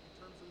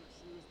in terms of the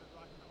shoes that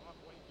rocking the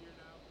off-white gear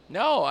now?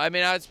 No, I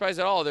mean, I'm not surprised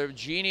at all. They're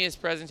genius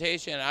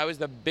presentation. I was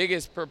the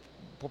biggest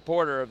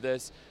purporter of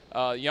this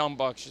Young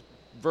Bucks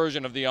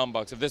version of the Young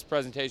Bucks, of this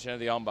presentation of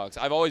the Young Bucks.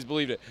 I've always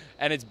believed it,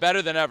 and it's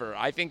better than ever.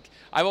 I've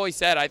always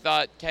said I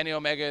thought Kenny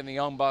Omega and the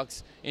Young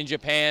Bucks in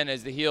Japan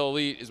as the heel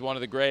elite is one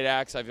of the great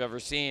acts I've ever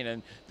seen,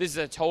 and this is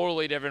a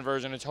totally different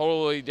version, a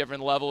totally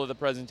different level of the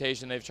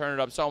presentation. They've turned it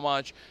up so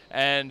much,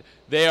 and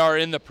they are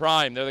in the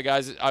prime. They're the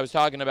guys I was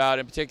talking about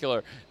in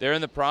particular. They're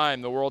in the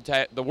prime, the world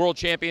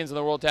champions and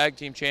the world tag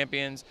team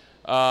champions,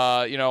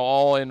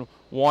 all in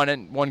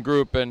one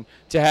group, and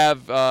to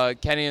have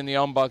Kenny and the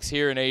Young Bucks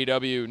here in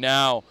AEW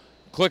now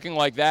clicking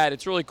like that,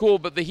 it's really cool.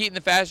 But the heat in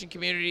the fashion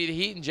community, the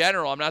heat in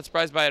general, I'm not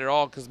surprised by it at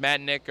all, because Matt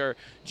and Nick are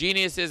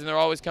geniuses, and they're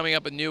always coming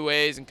up with new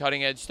ways and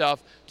cutting edge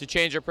stuff to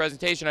change their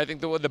presentation. I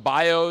think the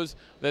bios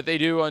that they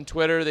do on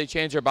Twitter, they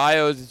change their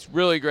bios. It's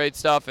really great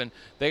stuff, and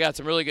they got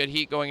some really good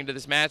heat going into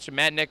this match. And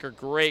Matt and Nick are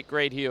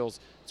great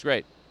heels. It's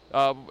great.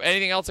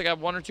 Anything else? I got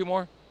one or two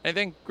more.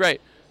 Anything?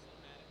 Great.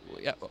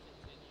 Yeah.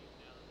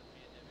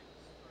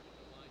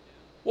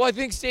 Well, I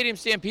think Stadium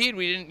Stampede,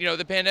 we didn't,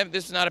 the pandemic,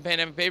 this is not a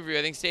pandemic pay-per-view.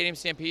 I think Stadium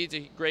Stampede's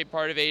a great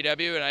part of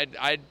AEW, and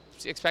I'd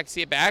expect to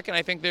see it back, and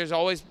I think there's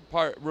always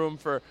room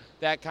for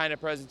that kind of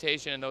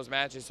presentation in those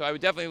matches. So I would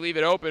definitely leave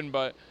it open,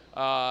 but,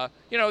 that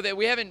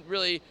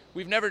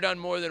we've never done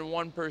more than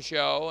one per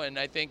show, and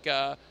I think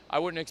I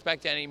wouldn't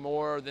expect any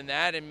more than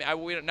that. And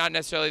not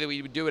necessarily that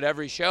we would do it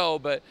every show,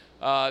 but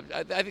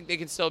I think they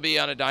can still be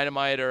on a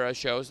Dynamite or a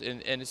show,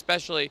 and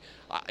especially,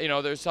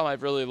 there's some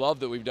I've really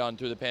loved that we've done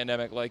through the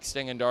pandemic, like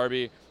Sting and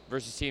Darby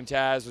versus Team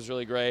Taz was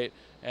really great.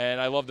 And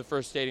I love the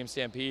first Stadium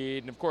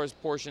Stampede, and of course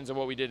portions of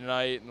what we did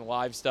tonight and the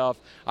live stuff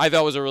I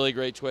thought was a really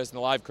great twist. And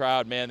the live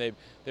crowd, man,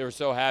 they were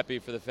so happy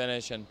for the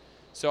finish, and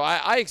so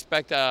I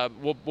expect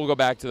we'll go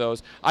back to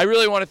those. I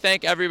really want to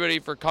thank everybody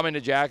for coming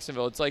to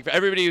Jacksonville. It's like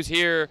everybody who's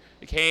here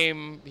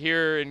came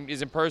here and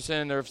is in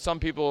person. There are some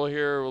people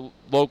here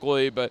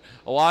locally, but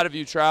a lot of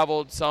you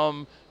traveled.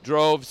 Some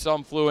drove,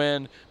 some flew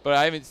in.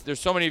 But there's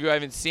so many of you I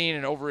haven't seen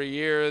in over a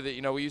year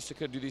that, we used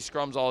to do these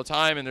scrums all the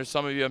time, and there's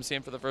some of you I'm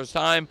seeing for the first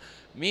time.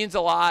 It means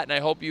a lot, and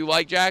I hope you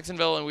like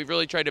Jacksonville, and we've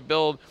really tried to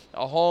build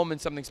a home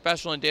and something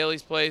special in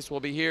Daly's Place.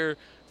 We'll be here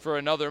for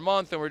another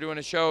month, and we're doing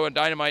a show on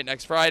Dynamite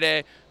next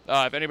Friday.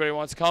 If anybody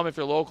wants to come, if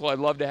you're local, I'd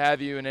love to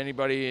have you, and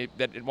anybody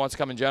that wants to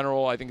come in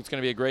general. I think it's going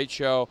to be a great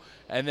show.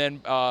 And then,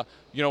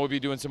 we'll be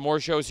doing some more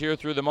shows here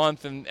through the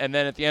month, and then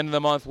at the end of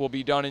the month, we'll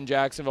be done in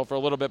Jacksonville for a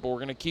little bit, but we're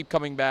going to keep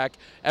coming back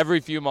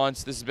every few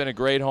months. This has been a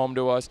great home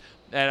to us,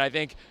 and I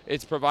think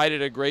it's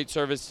provided a great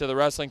service to the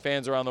wrestling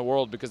fans around the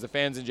world, because the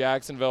fans in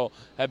Jacksonville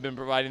have been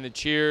providing the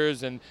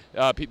cheers, and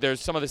there's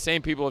some of the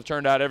same people have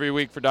turned out every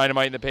week for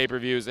Dynamite and the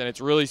pay-per-views, and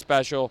it's really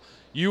special.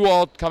 You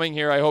all coming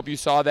here, I hope you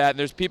saw that. And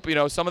there's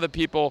people, some of the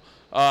people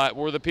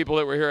were the people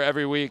that were here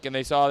every week, and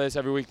they saw this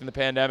every week in the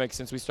pandemic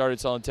since we started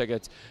selling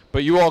tickets.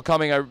 But you all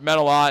coming, meant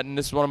a lot, and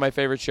this is one of my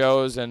favorite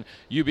shows, and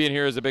you being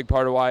here is a big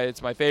part of why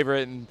it's my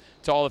favorite. And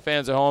to all the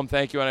fans at home,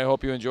 thank you, and I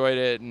hope you enjoyed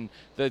it. And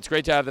it's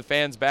great to have the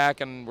fans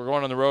back, and we're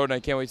going on the road, and I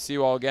can't wait to see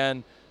you all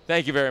again.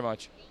 Thank you very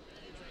much.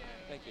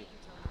 Thank you.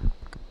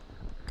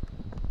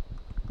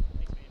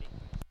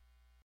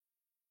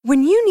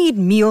 When you need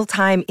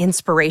mealtime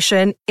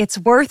inspiration, it's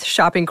worth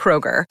shopping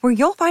Kroger, where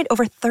you'll find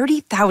over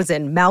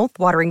 30,000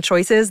 mouth-watering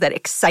choices that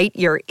excite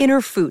your inner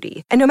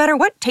foodie. And no matter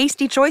what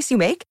tasty choice you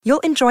make,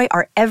 you'll enjoy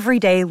our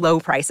everyday low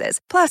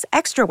prices, plus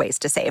extra ways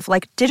to save,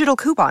 like digital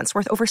coupons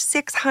worth over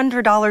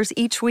 $600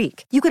 each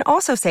week. You can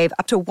also save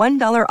up to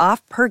 $1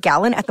 off per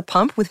gallon at the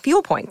pump with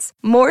fuel points.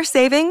 More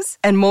savings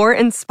and more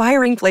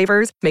inspiring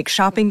flavors make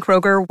shopping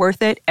Kroger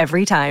worth it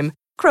every time.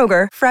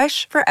 Kroger,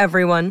 fresh for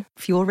everyone.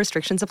 Fuel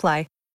restrictions apply.